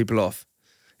might turn people off.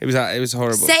 It was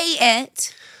horrible. Say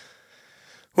it.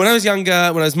 When I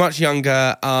was much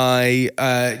younger,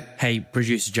 Hey,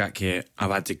 producer Jack here.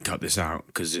 I've had to cut this out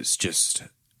because it's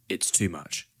too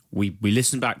much. We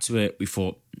listened back to it. We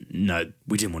thought, no,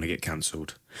 we didn't want to get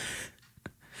cancelled.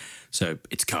 So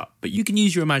it's cut. But you can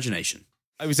use your imagination.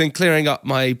 I was then clearing up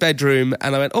my bedroom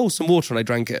and I went, oh, some water, and I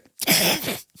drank it.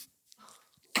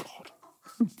 God.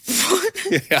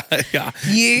 yeah.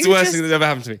 It's the worst thing that's ever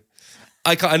happened to me.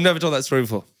 I've never told that story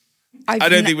before. I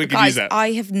don't think we can use that.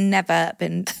 I have never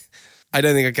been... I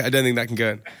don't think that can go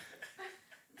in.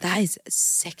 That is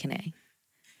sickening.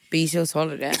 But you still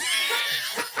swallowed it.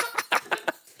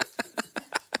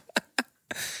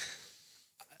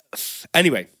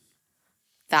 Anyway.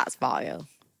 That's vile.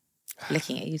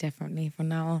 Looking at you differently from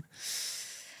now on.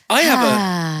 I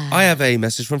have a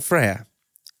message from Freya.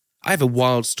 I have a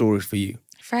wild story for you.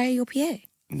 Freya, your PA?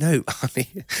 No,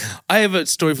 honey. I have a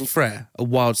story from Freya, a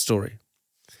wild story.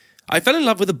 I fell in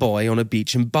love with a boy on a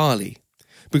beach in Bali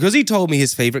because he told me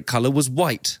his favourite colour was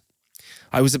white.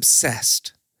 I was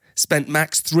obsessed. Spent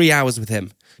max 3 hours with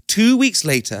him. 2 weeks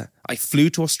later, I flew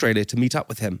to Australia to meet up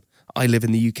with him. I live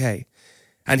in the UK.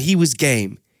 And he was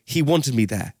game. He wanted me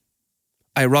there.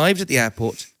 I arrived at the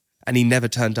airport and he never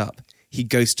turned up. He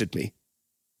ghosted me.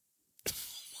 Oh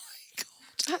my God.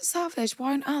 That's savage.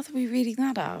 Why on earth are we reading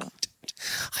that out?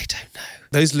 I don't know.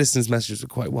 Those listeners' messages were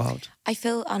quite wild. I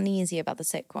feel uneasy about the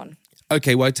sick one.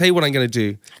 Okay, well, I'll tell you what I'm going to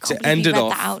do to end it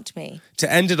off. That out to me.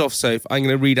 To end it off, Soph, I'm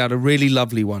going to read out a really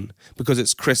lovely one because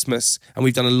it's Christmas and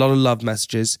we've done a lot of love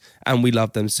messages and we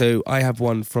love them. So I have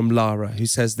one from Lara who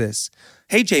says this.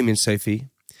 Hey, Jamie and Sophie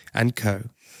and co.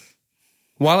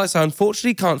 While I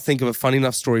unfortunately can't think of a funny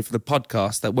enough story for the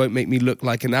podcast that won't make me look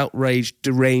like an outraged,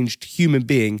 deranged human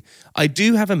being, I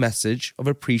do have a message of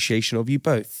appreciation of you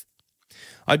both.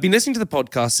 I've been listening to the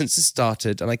podcast since it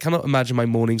started and I cannot imagine my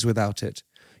mornings without it.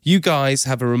 You guys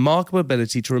have a remarkable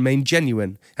ability to remain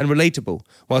genuine and relatable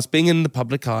whilst being in the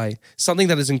public eye, something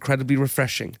that is incredibly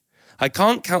refreshing. I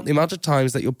can't count the amount of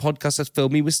times that your podcast has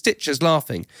filled me with stitches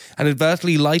laughing and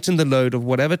advertently lightened the load of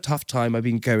whatever tough time I've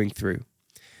been going through.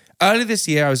 Earlier this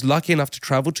year, I was lucky enough to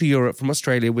travel to Europe from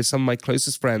Australia with some of my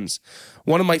closest friends.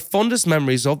 One of my fondest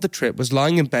memories of the trip was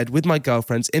lying in bed with my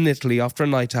girlfriends in Italy after a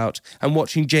night out and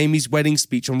watching Jamie's wedding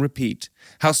speech on repeat.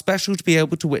 How special to be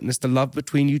able to witness the love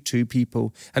between you two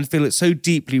people and feel it so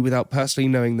deeply without personally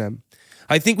knowing them.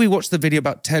 I think we watched the video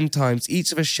about 10 times,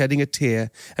 each of us shedding a tear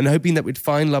and hoping that we'd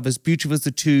find love as beautiful as the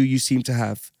two you seem to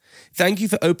have. Thank you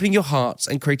for opening your hearts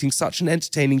and creating such an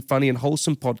entertaining, funny and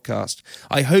wholesome podcast.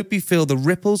 I hope you feel the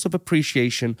ripples of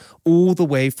appreciation all the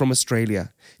way from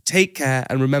Australia. Take care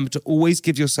and remember to always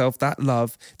give yourself that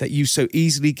love that you so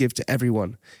easily give to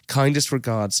everyone. Kindest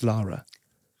regards, Lara.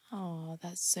 Oh,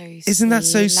 that's so sweet. Isn't that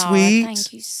so Lara, sweet?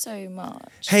 thank you so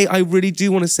much. Hey, I really do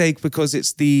want to say, because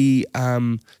it's the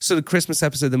sort of Christmas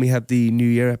episode, then we have the New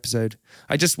Year episode.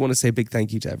 I just want to say a big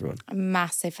thank you to everyone. A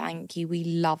massive thank you. We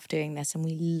love doing this and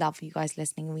we love you guys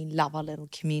listening and we love our little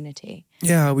community.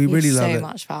 Yeah, we really love it. So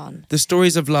much fun. The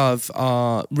stories of love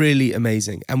are really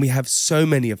amazing and we have so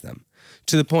many of them,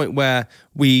 to the point where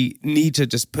we need to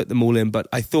just put them all in. But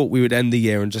I thought we would end the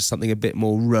year on just something a bit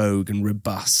more rogue and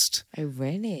robust. Oh,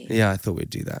 really? Yeah, I thought we'd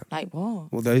do that. Like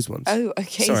what? Well, those ones. Oh,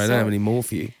 okay. Sorry, I don't have any more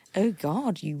for you. Oh,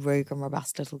 God, you rogue and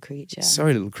robust little creature.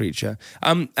 Sorry, little creature.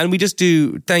 And we just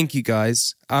do thank you,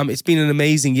 guys. It's been an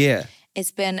amazing year.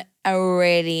 It's been a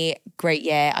really great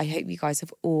year. I hope you guys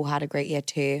have all had a great year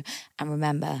too. And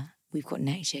remember, we've got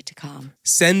next year to come.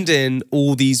 Send in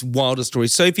all these wilder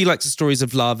stories. Sophie likes the stories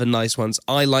of love and nice ones.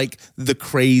 I like the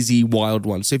crazy wild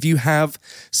ones. So if you have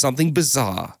something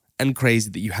bizarre and crazy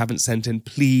that you haven't sent in,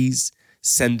 please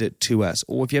send it to us.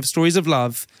 Or if you have stories of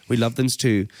love, we love them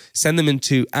too. Send them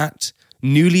into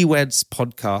 @NewlyWeds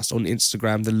podcast on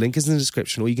Instagram. The link is in the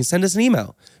description. Or you can send us an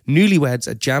email,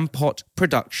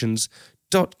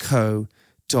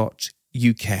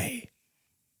 newlyweds@jampotproductions.co.uk.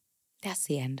 That's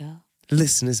the end of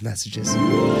Listeners' messages.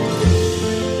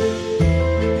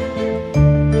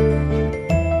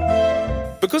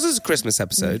 Because it's a Christmas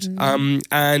episode,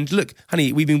 and look,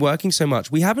 honey, we've been working so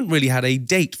much, we haven't really had a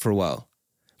date for a while.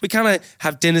 We kind of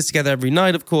have dinners together every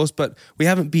night, of course, but we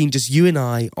haven't been just you and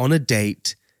I on a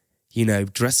date, you know,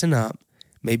 dressing up,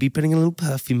 maybe putting a little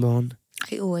perfume on.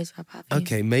 I always wear perfume.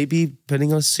 Okay, maybe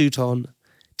putting a suit on,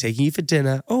 taking you for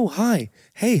dinner. Oh, hi.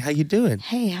 Hey, how you doing?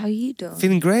 Hey, how you doing?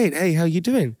 Feeling great. Hey, how you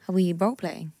doing? How were you role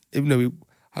playing? No,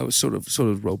 I was sort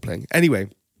of role playing.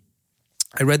 Anyway,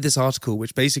 I read this article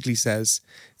which basically says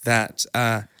that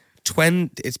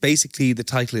it's basically, the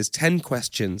title is 10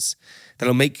 questions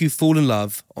that'll make you fall in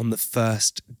love on the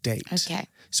first date. Okay.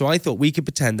 So I thought we could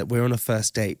pretend that we're on a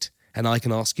first date and I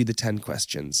can ask you the 10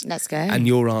 questions. Let's go. And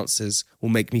your answers will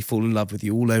make me fall in love with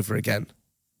you all over again.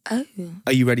 Oh.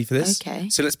 Are you ready for this? Okay.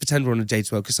 So let's pretend we're on a date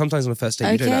as well, because sometimes on a first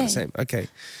date you don't have the same. Okay,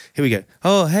 here we go.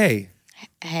 Oh, hey.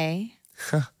 Hey.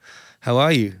 How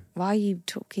are you? Why are you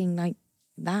talking like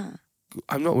that?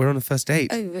 I'm not, we're on a first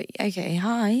date. Oh, okay.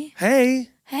 Hi. Hey.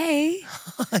 Hey.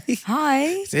 Hi. Hi.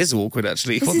 It is awkward,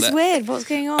 actually. This is weird. What's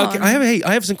going on? Okay,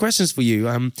 I have some questions for you.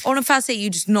 On a first date, you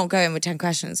just not go in with 10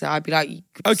 questions. So I'd be like,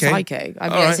 okay. Psycho. I'd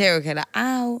be like, serial killer.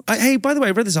 Ow. Hey, by the way,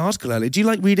 I read this article earlier. Do you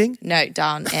like reading? No,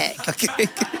 done. Ick. Okay.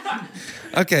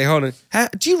 Okay, hold on.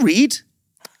 Do you read?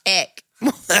 Ick.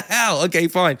 What the hell? Okay,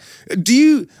 fine. Did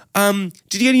you go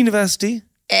to university?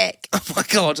 Ick. Oh my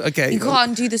God, okay. You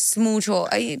can't do the small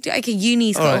talk. Okay,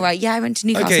 uni's got all right. Yeah, I went to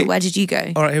Newcastle. Okay. Where did you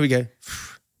go? All right, here we go.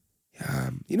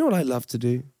 You know what I love to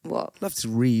do? What? I love to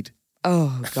read.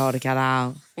 Oh, God, get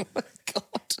out. Oh my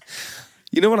God.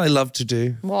 You know what I love to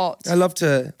do? What? I love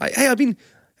to... do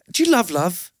you love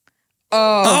love?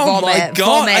 Oh, vomit, my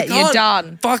God. Vomit, you're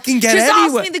done. Fucking get Just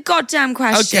anywhere. ask me the goddamn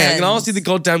questions. Okay, I'm going to ask you the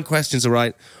goddamn questions, all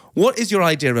right? What is your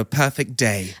idea of a perfect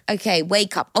day? Okay,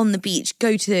 wake up on the beach,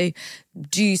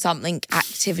 do something,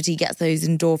 activity, get those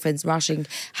endorphins rushing,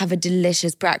 have a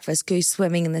delicious breakfast, go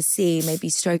swimming in the sea, maybe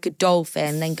stroke a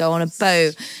dolphin, then go on a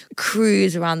boat,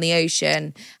 cruise around the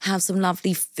ocean, have some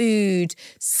lovely food,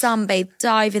 sunbathe,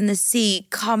 dive in the sea,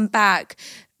 come back,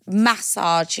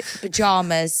 massage,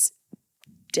 pajamas,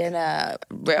 dinner,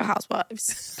 Real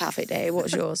Housewives. Perfect day.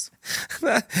 What's yours?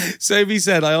 Sophie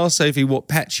said, I asked Sophie what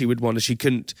pet she would want if she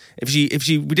couldn't, we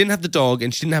didn't have the dog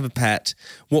and she didn't have a pet,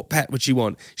 what pet would she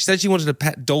want? She said she wanted a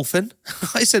pet dolphin.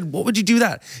 I said, what would you do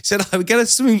that? She said, I would get a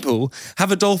swimming pool,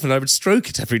 have a dolphin, I would stroke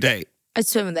it every day. I'd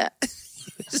swim with it.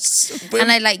 And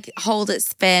I'd hold it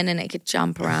spin and it could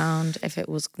jump around if it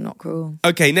was not cruel.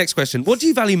 Okay, next question. What do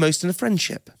you value most in a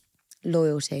friendship?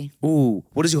 Loyalty. Ooh,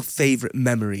 what is your favourite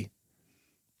memory?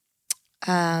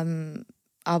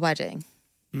 Our wedding.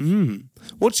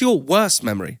 What's your worst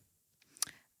memory?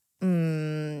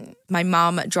 My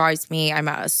mum drives me. I'm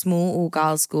at a small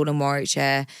all-girls school in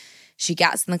Warwickshire. She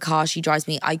gets in the car, she drives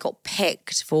me. I got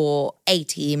picked for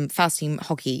first team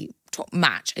hockey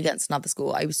match against another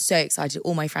school. I was so excited.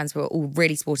 All my friends were all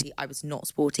really sporty. I was not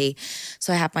sporty.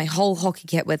 So I had my whole hockey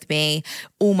kit with me,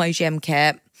 all my gym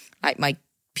kit, like my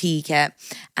PE kit.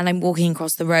 And I'm walking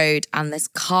across the road and this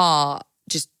car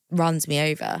just runs me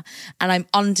over. And I'm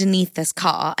underneath this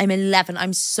car. I'm 11.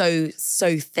 I'm so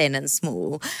thin and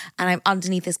small. And I'm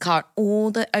underneath this car.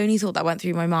 The only thought that went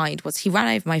through my mind was he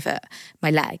ran over my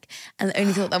leg. And the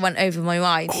only thought that went over my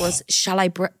mind was, shall I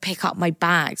pick up my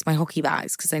hockey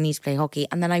bags, because I need to play hockey.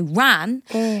 And then I ran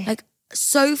like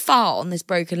so far on this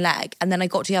broken leg. And then I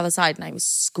got to the other side and I was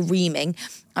screaming.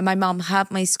 And my mum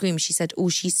heard my scream. She said all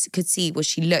she could see was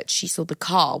she saw the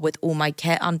car with all my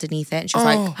kit underneath it. And she was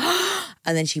like,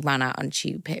 and then she ran out and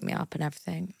she picked me up and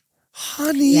everything.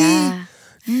 Honey. Yeah.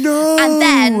 No. And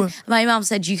then my mum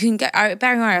said, you can go,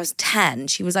 bearing in mind I was 10,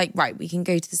 she was like, right, we can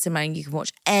go to the cinema and you can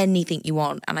watch anything you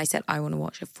want. And I said, I want to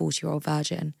watch a 40-Year-Old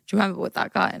Virgin. Do you remember with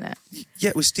that guy in it?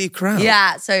 Yeah, it was Steve Carell.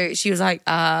 Yeah, so she was like,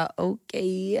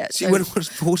 okay. So you went and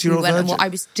watched 40-Year-Old Virgin? I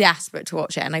was desperate to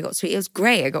watch it and I got sweet. It was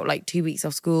great. I got like 2 weeks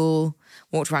off school,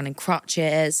 walked around in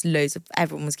crutches,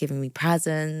 everyone was giving me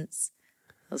presents.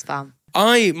 It was fun.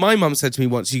 My mum said to me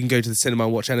once, you can go to the cinema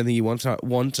and watch anything you want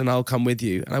and I'll come with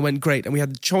you. And I went, great. And we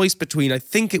had the choice between, I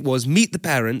think it was Meet the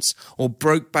Parents or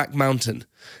Brokeback Mountain.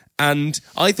 And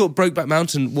I thought Brokeback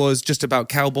Mountain was just about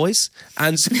cowboys.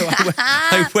 And so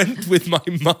I went with my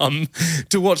mum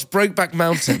to watch Brokeback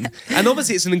Mountain. And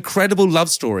obviously it's an incredible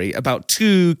love story about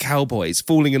two cowboys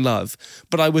falling in love.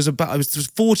 But I was a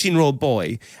 14-year-old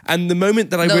boy. And the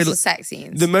moment that I realized... sex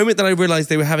scenes. The moment that I realized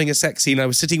they were having a sex scene, I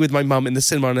was sitting with my mum in the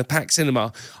cinema, in a packed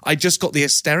cinema. I just got the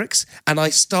hysterics and I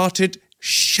started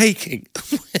shaking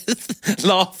with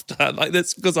laughter like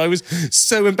this because I was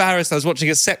so embarrassed. I was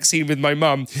watching a sex scene with my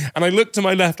mum and I looked to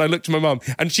my left, I looked to my mum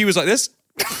and she was like this,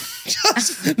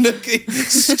 just looking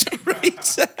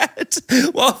straight ahead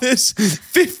while this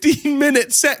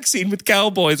 15-minute sex scene with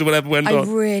cowboys or whatever went on.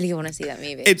 I really want to see that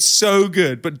movie. It's so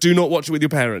good, but do not watch it with your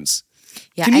parents.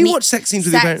 Yeah, Can you watch sex scenes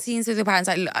with your parents? Sex scenes with your parents,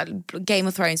 like Game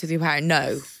of Thrones with your parents,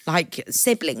 no. Like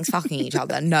siblings fucking each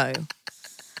other, no.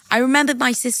 I remember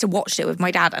my sister watched it with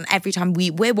my dad and every time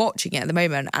we're watching it at the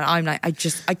moment and I'm like,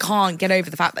 I can't get over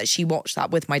the fact that she watched that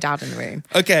with my dad in the room.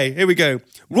 Okay, here we go.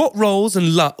 What roles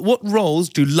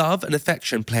do love and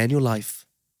affection play in your life?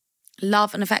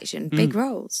 Love and affection, big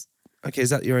roles. Okay, is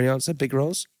that your only answer? Big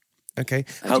roles? Okay.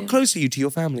 How close are you to your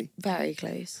family? Very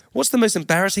close. What's the most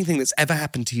embarrassing thing that's ever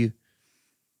happened to you?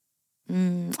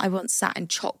 I once sat in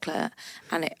chocolate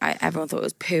and everyone thought it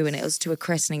was poo and it was to a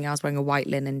christening and I was wearing a white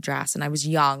linen dress and I was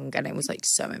young and it was like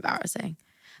so embarrassing.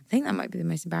 I think that might be the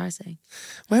most embarrassing.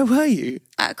 Where were you?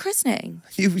 At a christening.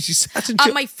 You sat in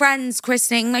At my friend's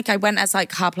christening. Like I went as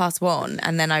like her +1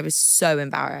 and then I was so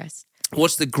embarrassed.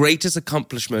 What's the greatest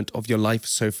accomplishment of your life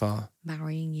so far?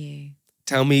 Marrying you.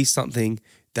 Tell me something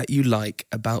that you like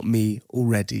about me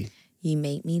already. You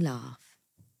make me laugh.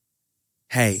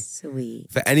 Hey, sweet.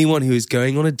 For anyone who is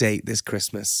going on a date this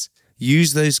Christmas,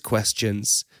 use those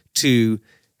questions to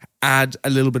add a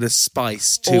little bit of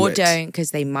spice to it. Or don't,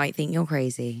 because they might think you're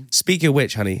crazy. Speaking of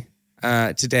which, honey,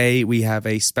 today we have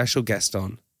a special guest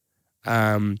on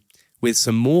with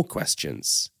some more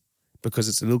questions because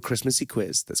it's a little Christmassy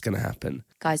quiz that's going to happen.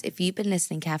 Guys, if you've been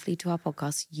listening carefully to our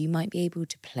podcast, you might be able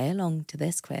to play along to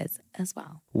this quiz as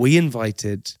well. We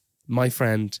invited my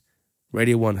friend,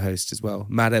 Radio 1 host as well,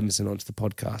 Matt Edmondson, onto the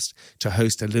podcast to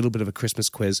host a little bit of a Christmas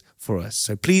quiz for us.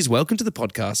 So please welcome to the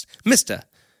podcast, Mr.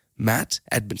 Matt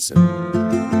Edmondson.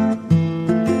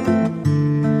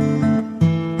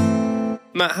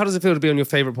 Matt, how does it feel to be on your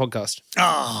favourite podcast?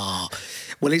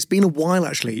 Well, it's been a while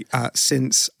actually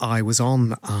since I was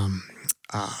on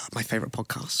my favourite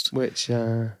podcast. Which,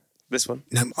 this one?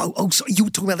 No, sorry, you were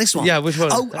talking about this one? Yeah, which one?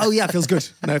 Oh, yeah, it feels good.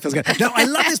 No, it feels good. No, I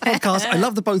love this podcast. I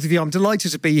love the both of you. I'm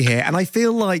delighted to be here. And I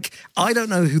feel like I don't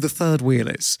know who the third wheel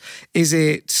is. Is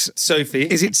it Sophie?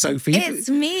 It's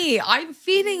me. I'm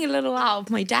feeling a little out of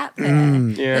my depth here.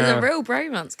 Yeah. There's a real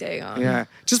bromance going on. Yeah.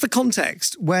 Just for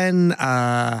context, when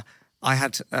I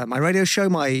had my radio show,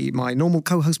 my normal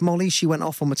co-host Molly, she went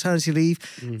off on maternity leave,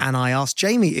 and I asked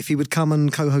Jamie if he would come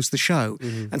and co-host the show.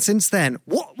 And since then,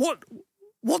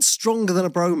 what's stronger than a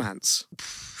bromance?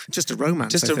 Just a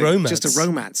romance. Just a romance. Just a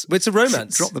romance. It's a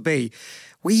romance. Drop the B.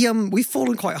 We've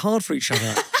fallen quite hard for each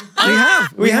other.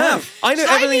 We have. I know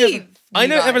everything. I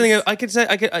know guys. everything. I could say.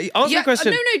 I ask the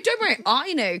question. No, don't worry.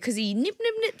 I know because he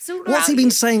nips all around. What's he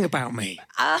been saying about me?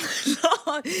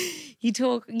 You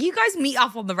talk. You guys meet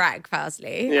up on the rag.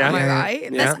 Firstly, Yeah. am I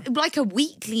right? Yeah. There's like a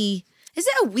weekly Is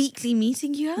it a weekly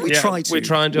meeting you have? We try to. We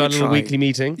try and do our little weekly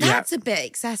meeting. That's a bit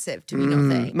excessive, do we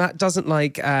not think? Matt doesn't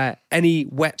like any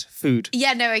wet food.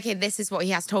 Yeah, no, okay, this is what he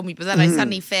has told me. But then I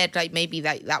suddenly feared like maybe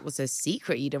that was a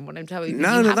secret you didn't want him to tell me.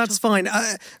 No, that's fine.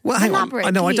 Well, hang on.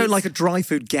 I know I don't please. like a dry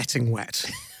food getting wet.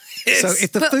 So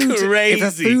if the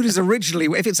crazy. food is originally,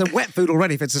 if it's a wet food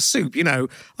already, if it's a soup, I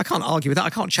can't argue with that. I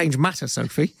can't change matter,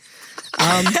 Sophie.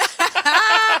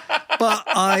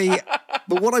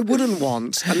 But what I wouldn't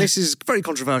want, and this is very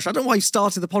controversial, I don't know why you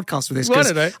started the podcast with this,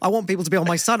 because I want people to be on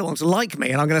my side, I want them to like me,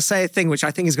 and I'm going to say a thing which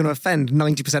I think is going to offend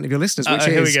 90% of your listeners, which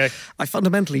is, I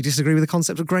fundamentally disagree with the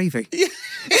concept of gravy.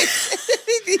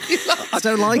 I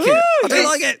don't like it. I don't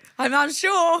like it. I'm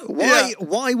unsure.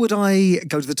 Why would I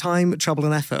go to the time, trouble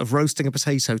and effort of roasting a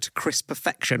potato to crisp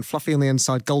perfection, fluffy on the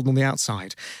inside, golden on the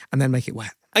outside, and then make it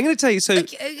wet? I'm going to tell you, so...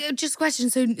 just a question,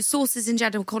 so sauces in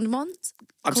general, condiments?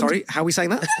 I'm sorry, how are we saying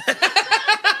that? Wait,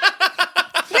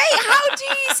 how do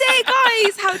you say it,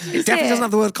 guys? How do you say it? Definitely doesn't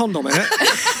have the word condom in it.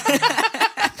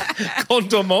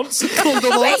 Condoments.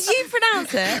 Wait, you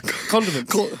pronounce it?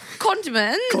 Condiments.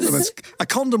 Condiments? A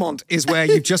condiment is where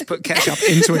you just put ketchup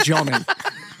into a Johnny.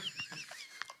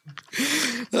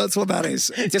 That's what that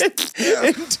is. Just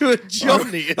into a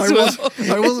Johnny I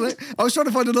was trying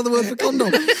to find another word for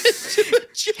condom.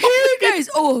 Who goes,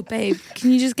 oh, babe,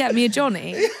 can you just get me a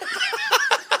Johnny?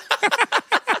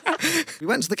 We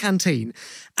went to the canteen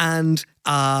and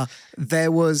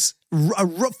there was a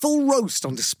full roast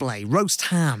on display. Roast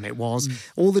ham, it was.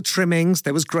 All the trimmings.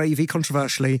 There was gravy,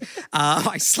 controversially.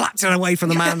 I slapped it away from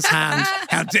the man's hand.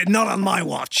 Not on my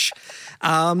watch.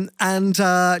 And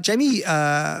Jamie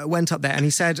went up there and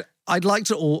he said, I'd like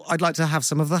to have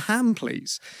some of the ham,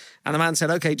 please. And the man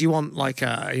said, okay, do you want like,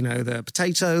 the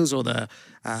potatoes or the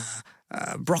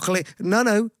broccoli?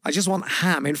 No, I just want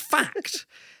ham. In fact...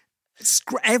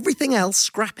 everything else,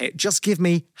 scrap it. Just give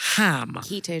me ham.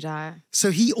 Keto diet.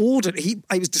 So he ordered. It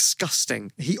was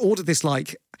disgusting. He ordered this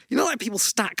like people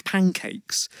stack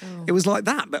pancakes. Oh. It was like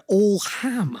that, but all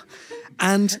ham.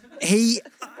 And the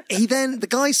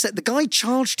guy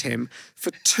charged him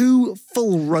for 2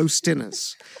 full roast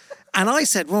dinners. And I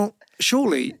said, well,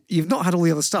 surely you've not had all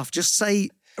the other stuff. Just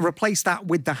replace that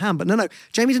with the ham. But no,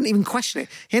 Jamie didn't even question it.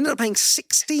 He ended up paying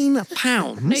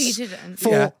 £16 no, you didn't.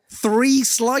 for 3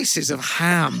 slices of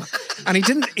ham. And he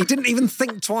didn't even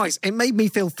think twice. It made me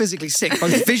feel physically sick,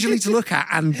 both visually to look at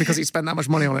and because he spent that much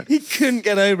money on it. He couldn't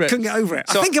get over it. So,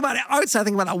 I would say I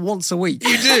think about that once a week.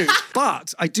 You do.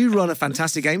 But I do run a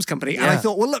fantastic games company. And I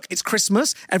thought, well, look, it's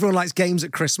Christmas. Everyone likes games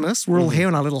at Christmas. We're all here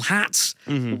in our little hats.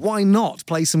 Why not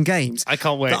play some games? I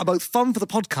can't wait. That are both fun for the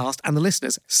podcast and the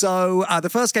listeners. So the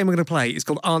first game we're going to play is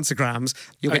called Answergrams.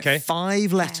 You'll get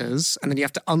 5 letters and then you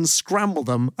have to unscramble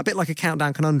them, a bit like a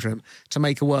countdown conundrum, to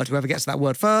make a word. Whoever gets to that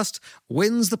word first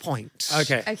wins the point.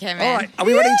 Okay, man. All right, are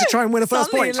we ready to try and win a first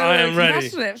point? I am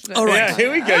ready. All right. Yeah,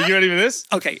 here we go. You ready for this?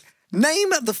 Okay. Name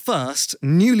the first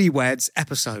NewlyWeds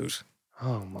episode.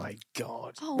 Oh my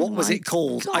God. What was it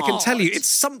called? I can tell you, it's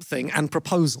something and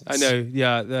proposals. I know,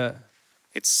 yeah.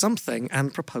 It's something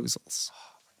and proposals.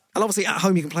 And obviously at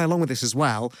home you can play along with this as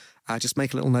well. Just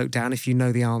make a little note down if you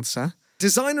know the answer.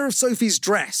 Designer of Sophie's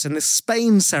dress in the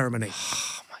Spain ceremony.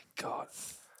 Oh my God.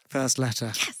 First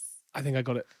letter. Yes. I think I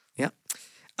got it. Yeah.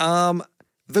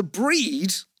 The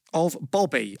breed of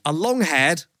Bobby, a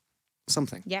long-haired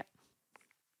something. Yep.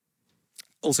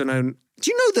 Also known... Do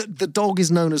you know that the dog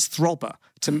is known as Throbber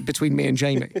between me and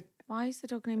Jamie? Why is the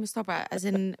dog named Throbber? As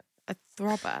in a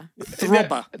throbber?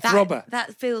 Throbber.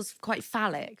 That feels quite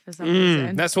phallic for some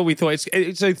reason. That's what we thought. So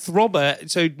Throbber,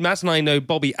 so Matt and I know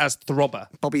Bobby as Throbber.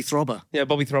 Bobby Throbber. Yeah,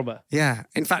 Bobby Throbber. Yeah.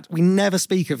 In fact, we never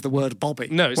speak of the word Bobby.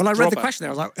 No, it's when I read the Throbber. question there,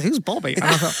 I was like, who's Bobby? And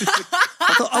I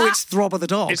thought, oh, it's Throbber the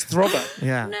dog. It's Throbber.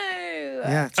 Yeah. No.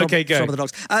 Yeah. Okay, go. Throbber the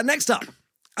dogs. Next up,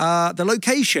 the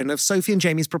location of Sophie and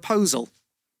Jamie's proposal.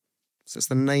 So it's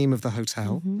the name of the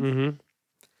hotel. Mm-hmm.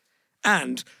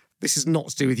 And this is not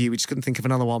to do with you. We just couldn't think of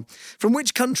another one. From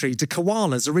which country do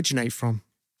koalas originate from?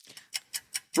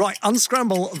 Right,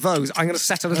 unscramble those. I'm going to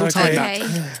set a little time back.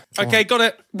 Okay, got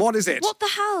it. What is it? What the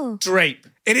hell? Drape.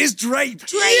 It is drape.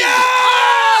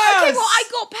 Yes! Okay, well, I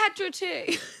got Pedro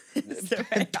too.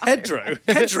 Pedro.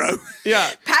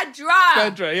 Yeah.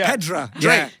 Pedro, yeah. Pedro.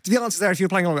 Yeah. The answer there, if you were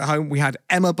playing along at home, we had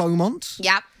Emma Beaumont.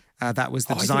 Yep. That was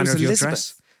the I thought designer it was of your Elizabeth.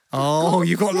 dress. Oh,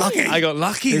 you got lucky. I got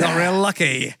lucky. You got there. real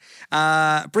lucky.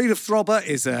 Breed of Throbber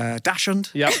is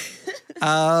Dachshund. Yep.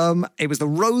 It was the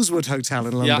Rosewood Hotel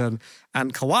in London. Yep.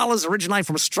 And koalas originate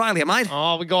from Australia, mate.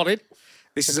 Oh, we got it.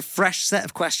 This is a fresh set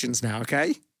of questions now,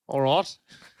 okay? All right.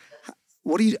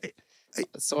 What do you...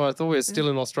 So I thought we were still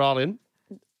in Australian.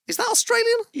 Is that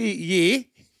Australian? Yeah.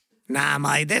 Nah,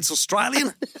 mate, that's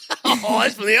Australian. Oh,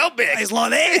 it's from the outback. It's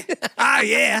like that. Oh,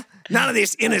 yeah. None of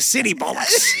this inner city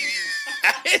bollocks.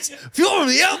 It's you're from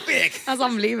the outback. That's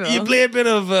unbelievable. You play a bit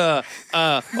of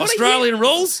Australian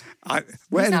rules? You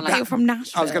sound like you're from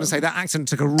Nashville. I was going to say that accent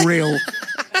took a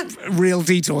real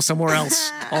detour somewhere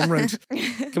else en route.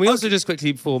 Can we also just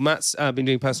quickly, before Matt's been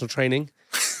doing personal training,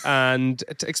 and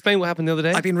to explain what happened the other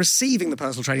day? I've been receiving the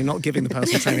personal training, not giving the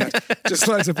personal training. Just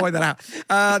wanted to point that out.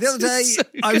 The other day,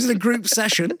 I was in a group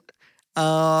session,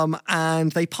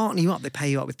 and they partner you up. They pay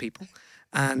you up with people.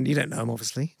 And you don't know them,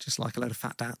 obviously, just like a load of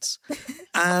fat dads.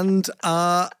 And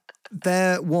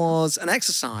there was an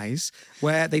exercise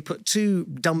where they put 2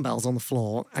 dumbbells on the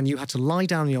floor and you had to lie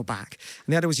down on your back.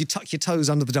 And the idea was you tuck your toes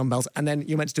under the dumbbells and then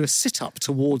you're meant to do a sit-up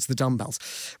towards the dumbbells.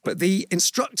 But the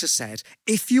instructor said,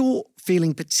 if you're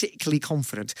feeling particularly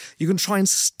confident, you can try and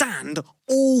stand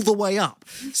all the way up.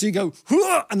 So you go,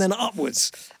 and then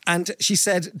upwards. And she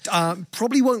said,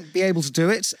 probably won't be able to do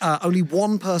it. Only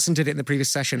one person did it in the previous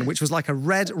session, which was like a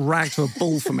red rag to a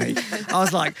bull for me. I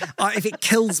was like, if it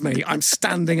kills me, I'm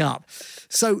standing up.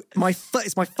 So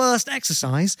it's my first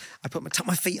exercise. I tuck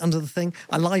my feet under the thing.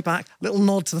 I lie back, little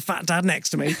nod to the fat dad next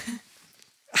to me.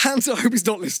 Hands, I hope he's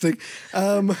not listening.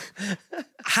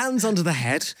 Hands under the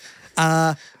head.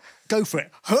 Go for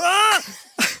it.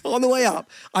 On the way up,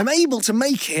 I'm able to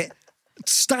make it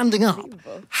standing up.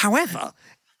 However,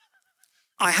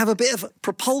 I have a bit of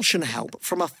propulsion help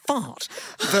from a fart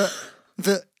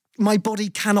that my body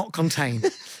cannot contain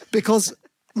because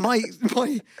my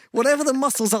whatever the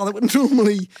muscles are that would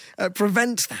normally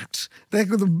prevent that,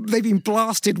 they've been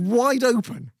blasted wide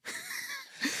open.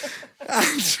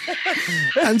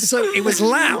 And so it was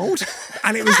loud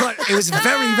and it was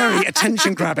very, very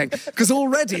attention grabbing because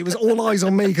already it was all eyes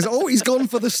on me because, he's gone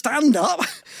for the stand up.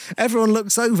 Everyone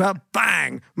looks over,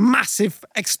 bang, massive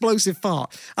explosive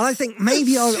fart. And I think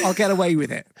maybe I'll get away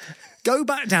with it. Go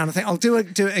back down and think I'll do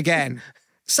it again.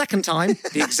 Second time,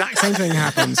 the exact same thing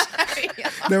happens.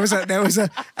 There was a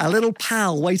little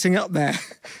pal waiting up there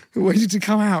who waited to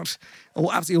come out.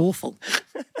 Absolutely awful.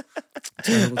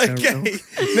 Terrible. Next game.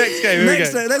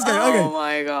 Let's go. Okay. Oh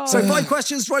my God. So 5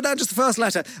 questions, write down just the first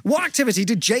letter. What activity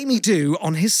did Jamie do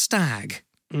on his stag?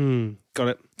 Got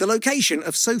it. The location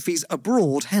of Sophie's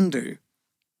abroad hen do.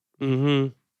 Mm-hmm.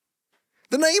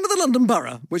 The name of the London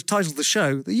borough, which titled the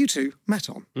show that you two met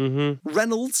on. Mm-hmm.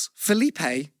 Reynolds,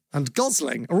 Felipe, and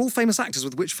Gosling are all famous actors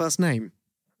with which first name?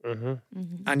 Mm-hmm.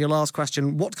 Mm-hmm. And your last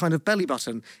question, what kind of belly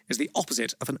button is the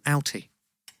opposite of an outie?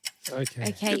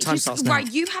 Okay.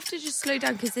 Right, you have to just slow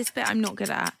down because this bit I'm not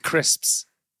good at. Crisps.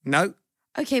 No.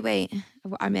 Okay, wait.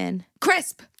 I'm in.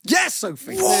 Crisp. Yes,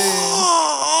 Sophie. What?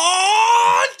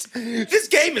 This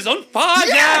game is on fire.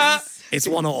 Yes! It's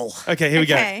 1-1. Okay, here we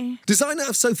go. Designer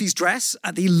of Sophie's dress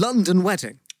at the London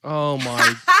wedding. Oh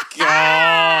my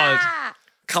God.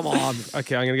 Come on.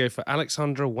 Okay, I'm going to go for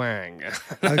Alexandra Wang.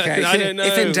 Okay. I don't know.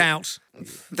 If in doubt,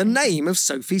 the name of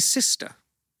Sophie's sister.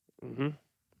 Mm-hmm.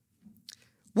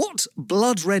 What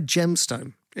blood red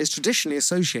gemstone is traditionally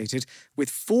associated with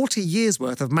 40 years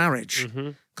worth of marriage?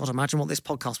 Mm-hmm. God, imagine what this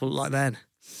podcast will look like then.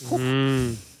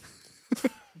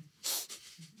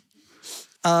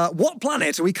 What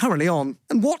planet are we currently on?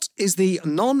 And what is the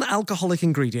non-alcoholic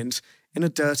ingredient in a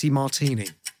dirty martini?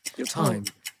 Your time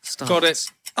starts. Got it.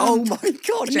 Oh my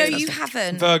God. No, you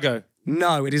haven't. Virgo.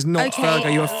 No, it is not Virgo.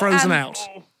 You are frozen out.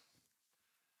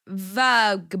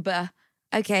 Verb.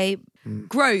 Okay.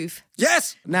 Grove.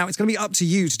 Yes! Now, it's going to be up to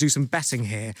you to do some betting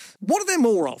here. What are there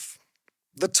more of?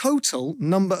 The total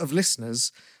number of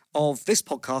listeners of this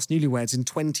podcast, NewlyWeds, in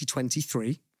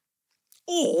 2023,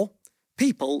 or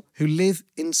people who live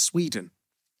in Sweden?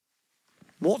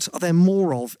 What are there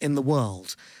more of in the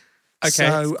world? Okay.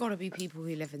 So, It's got to be people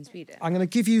who live in Sweden. I'm going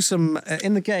to give you some,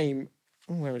 in the game,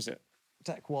 where is it?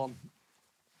 Deck 1.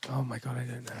 Oh my God, I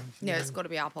don't know. No, it's got to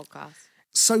be our podcast.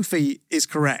 Sophie is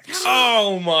correct.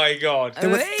 Oh my God. There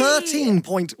were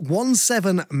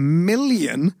 13.17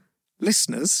 million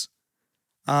listeners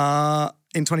in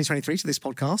 2023 to this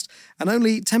podcast, and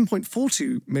only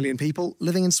 10.42 million people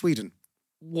living in Sweden.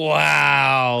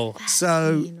 Wow.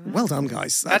 So, well done,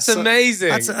 guys. That's amazing.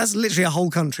 That's literally a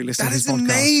whole country listening to this podcast. That is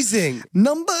amazing.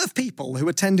 Number of people who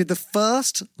attended the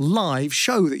first live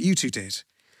show that you two did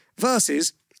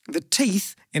versus the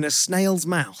teeth in a snail's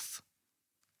mouth.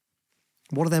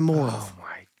 What are there more of? Oh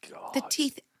my God. The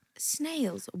teeth,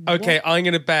 snails. Okay, I'm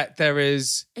going to bet there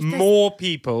is more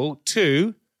people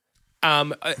too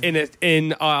at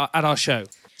our show.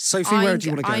 Sophie, where do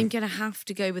you want to go? I'm going to have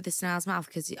to go with the snail's mouth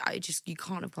because you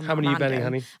can't have gone How many are you betting,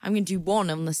 honey? I'm going to do one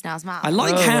on the snail's mouth. I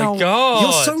like Oh how my God.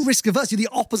 you're so risk averse. You're the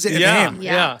opposite of him.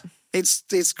 Yeah.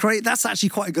 It's great. That's actually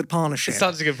quite a good partnership. It's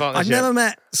such a good partnership. I've never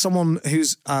met someone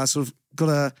who's sort of got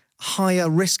a higher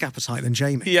risk appetite than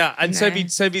Jamie. Yeah, and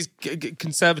Sophie's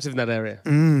conservative in that area.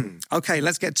 Okay,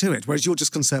 let's get to it. Whereas you're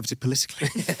just conservative politically.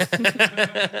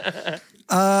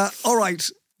 All right.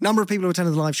 Number of people who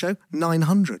attended the live show,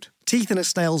 900. Teeth in a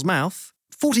snail's mouth,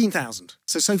 14,000.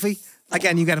 So, Sophie,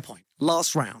 again, you get a point.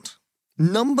 Last round.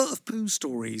 Number of poo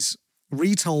stories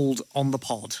retold on the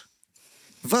pod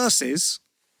versus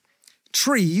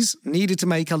trees needed to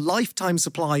make a lifetime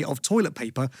supply of toilet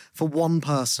paper for one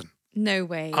person. No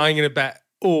way. I'm going to bet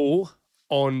all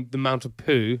on the amount of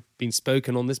poo being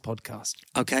spoken on this podcast.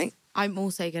 Okay. I'm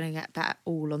also going to bet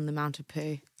all on the amount of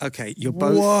poo. Okay, you're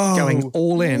both going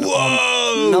all in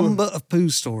on number of poo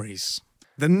stories.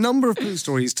 The number of poo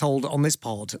stories told on this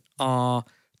pod are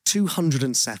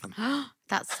 207.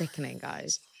 That's sickening,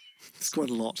 guys. It's quite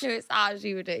a lot. No, it's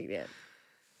actually ridiculous.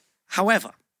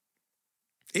 However,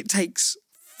 it takes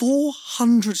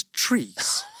 400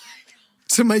 trees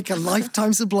to make a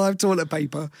lifetime supply of toilet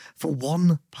paper for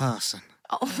one person.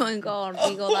 Oh my God,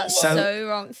 we got that so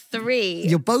wrong. 3.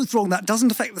 You're both wrong. That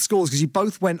doesn't affect the scores because you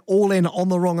both went all in on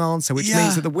the wrong answer, which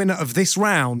means that the winner of this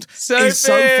round is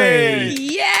Sophie.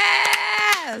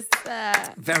 Yes!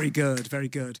 Very good, very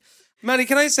good. Maddie,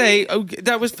 can I say,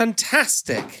 that was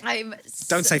fantastic.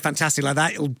 Don't say fantastic like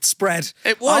that. It'll spread.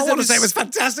 It was. I want to say it was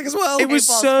fantastic as well. It was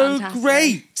so fantastic.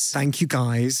 great. Thank you,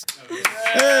 guys.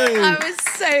 That was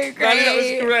so great. Maddie, that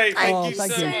was great. Thank you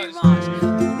so much.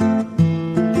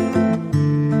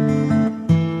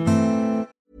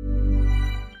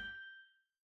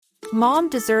 Mom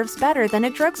deserves better than a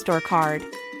drugstore card.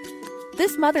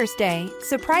 This Mother's Day,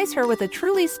 surprise her with a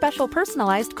truly special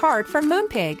personalized card from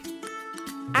Moonpig.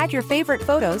 Add your favorite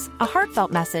photos, a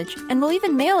heartfelt message, and we'll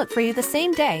even mail it for you the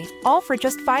same day, all for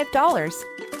just $5.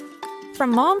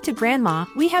 From mom to grandma,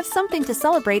 we have something to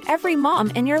celebrate every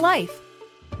mom in your life.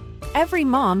 Every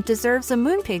mom deserves a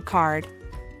Moonpig card.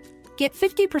 Get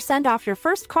 50% off your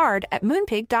first card at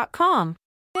moonpig.com.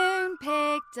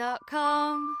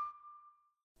 Moonpig.com.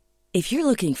 If you're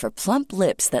looking for plump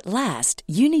lips that last,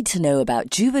 you need to know about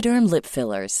Juvederm lip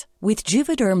fillers. With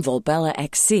Juvederm Volbella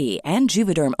XC and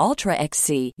Juvederm Ultra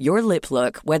XC, your lip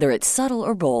look, whether it's subtle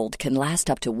or bold, can last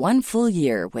up to 1 full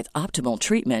year with optimal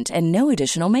treatment and no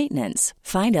additional maintenance.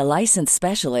 Find a licensed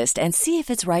specialist and see if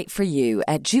it's right for you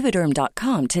at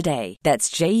Juvederm.com today.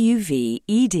 That's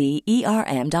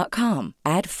JUVEDERM.com.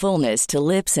 Add fullness to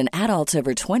lips in adults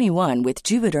over 21 with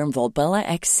Juvederm Volbella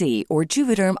XC or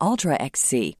Juvederm Ultra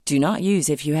XC. Do not use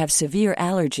if you have severe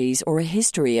allergies or a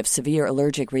history of severe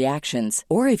allergic reactions,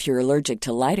 or if you're allergic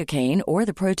to lidocaine or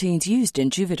the proteins used in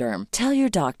Juvederm. Tell your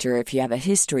doctor if you have a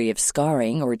history of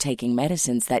scarring or taking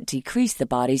medicines that decrease the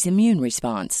body's immune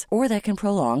response or that can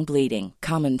prolong bleeding.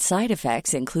 Common side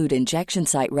effects include injection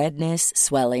site redness,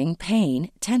 swelling, pain,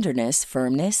 tenderness,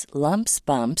 firmness, lumps,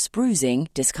 bumps, bruising,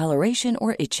 discoloration,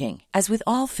 or itching. As with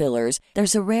all fillers,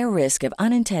 there's a rare risk of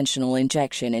unintentional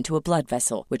injection into a blood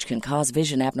vessel, which can cause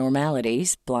vision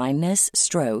abnormalities, blindness,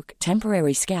 stroke,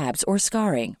 temporary scabs, or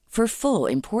scarring. For full,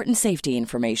 important safety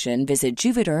information, visit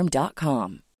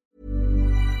Juvederm.com.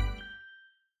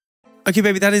 Okay,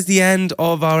 baby, that is the end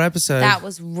of our episode. That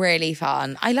was really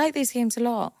fun. I like these games a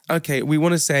lot. Okay, we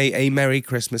want to say a Merry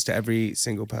Christmas to every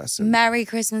single person. Merry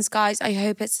Christmas, guys. I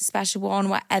hope it's a special one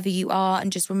wherever you are.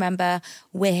 And just remember,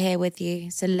 we're here with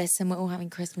you. So listen, we're all having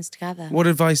Christmas together. What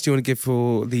advice do you want to give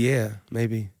for the year,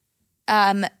 maybe?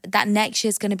 That next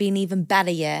year's going to be an even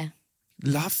better year.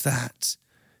 Love that.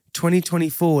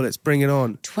 2024, let's bring it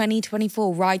on.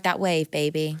 2024, ride that wave,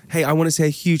 baby. Hey, I want to say a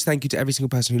huge thank you to every single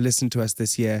person who listened to us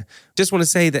this year. Just want to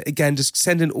say that, again, just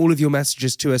send in all of your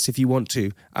messages to us if you want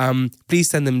to. Please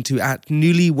send them to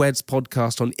 @NewlyWeds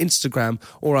Podcast on Instagram,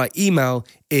 or our email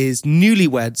is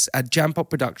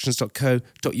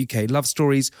newlyweds@jampopproductions.co.uk. Love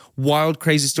stories, wild,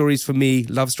 crazy stories for me,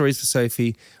 love stories for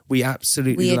Sophie. We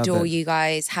absolutely love it. We adore you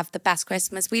guys. Have the best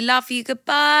Christmas. We love you.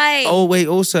 Goodbye. Oh, wait,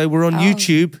 also, we're on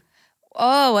YouTube.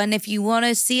 Oh, and if you want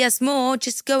to see us more,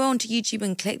 just go on to YouTube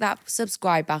and click that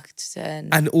subscribe button.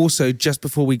 And also, just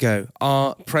before we go,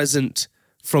 our present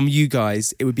from you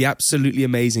guys, it would be absolutely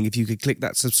amazing if you could click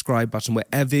that subscribe button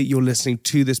wherever you're listening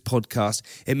to this podcast.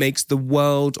 It makes the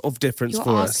world of difference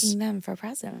for us. You're asking them for a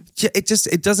present. Yeah,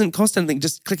 it doesn't cost anything.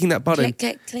 Just clicking that button.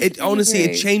 Click, it honestly,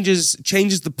 it changes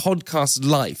the podcast's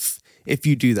life. If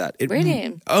you do that.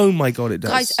 Brilliant. Oh my God, it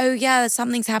does. Guys,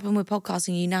 something's happened with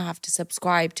podcasting. You now have to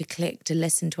subscribe to click to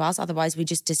listen to us. Otherwise, we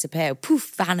just disappear.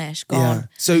 Poof, vanish, gone. Yeah.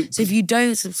 So if you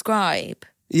don't subscribe,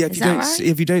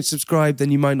 if you don't subscribe, then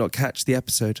you might not catch the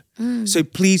episode. So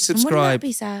please subscribe. And wouldn't that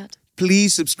be sad?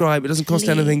 please subscribe. It doesn't cost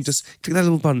anything. Just click that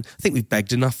little button. I think we've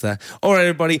begged enough there. All right,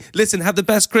 everybody. Listen, have the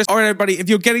best Christmas. All right, everybody. If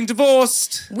you're getting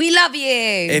divorced. We love you.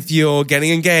 If you're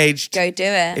getting engaged. Go do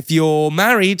it. If you're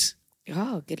married.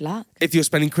 Oh, good luck. If you're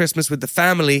spending Christmas with the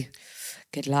family.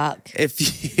 Good luck.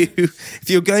 If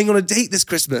you're going on a date this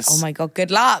Christmas. Oh my God, good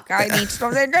luck. I need to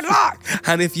stop saying good luck.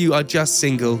 And if you are just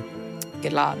single.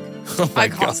 Good luck. Oh my I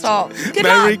can't stop. Good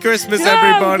Merry luck. Christmas,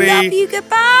 everybody. Love you.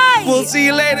 Goodbye. We'll see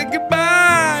you later.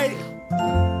 Goodbye.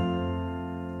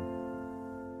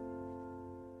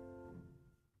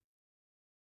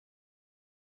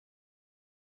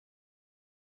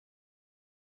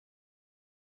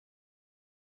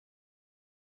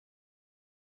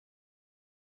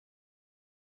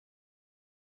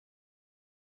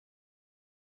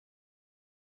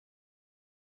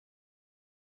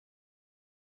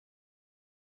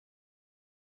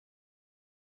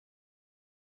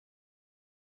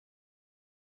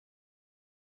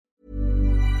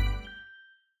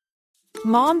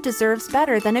 Mom deserves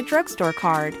better than a drugstore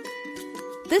card.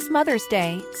 This Mother's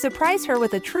Day, surprise her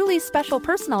with a truly special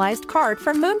personalized card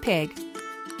from Moonpig.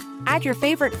 Add your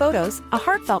favorite photos, a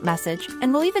heartfelt message,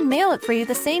 and we'll even mail it for you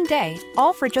the same day,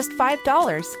 all for just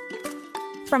 $5.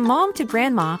 From mom to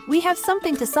grandma, we have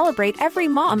something to celebrate every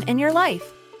mom in your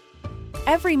life.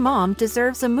 Every mom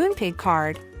deserves a Moonpig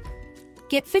card.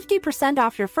 Get 50%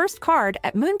 off your first card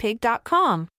at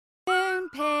moonpig.com.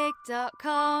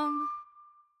 Moonpig.com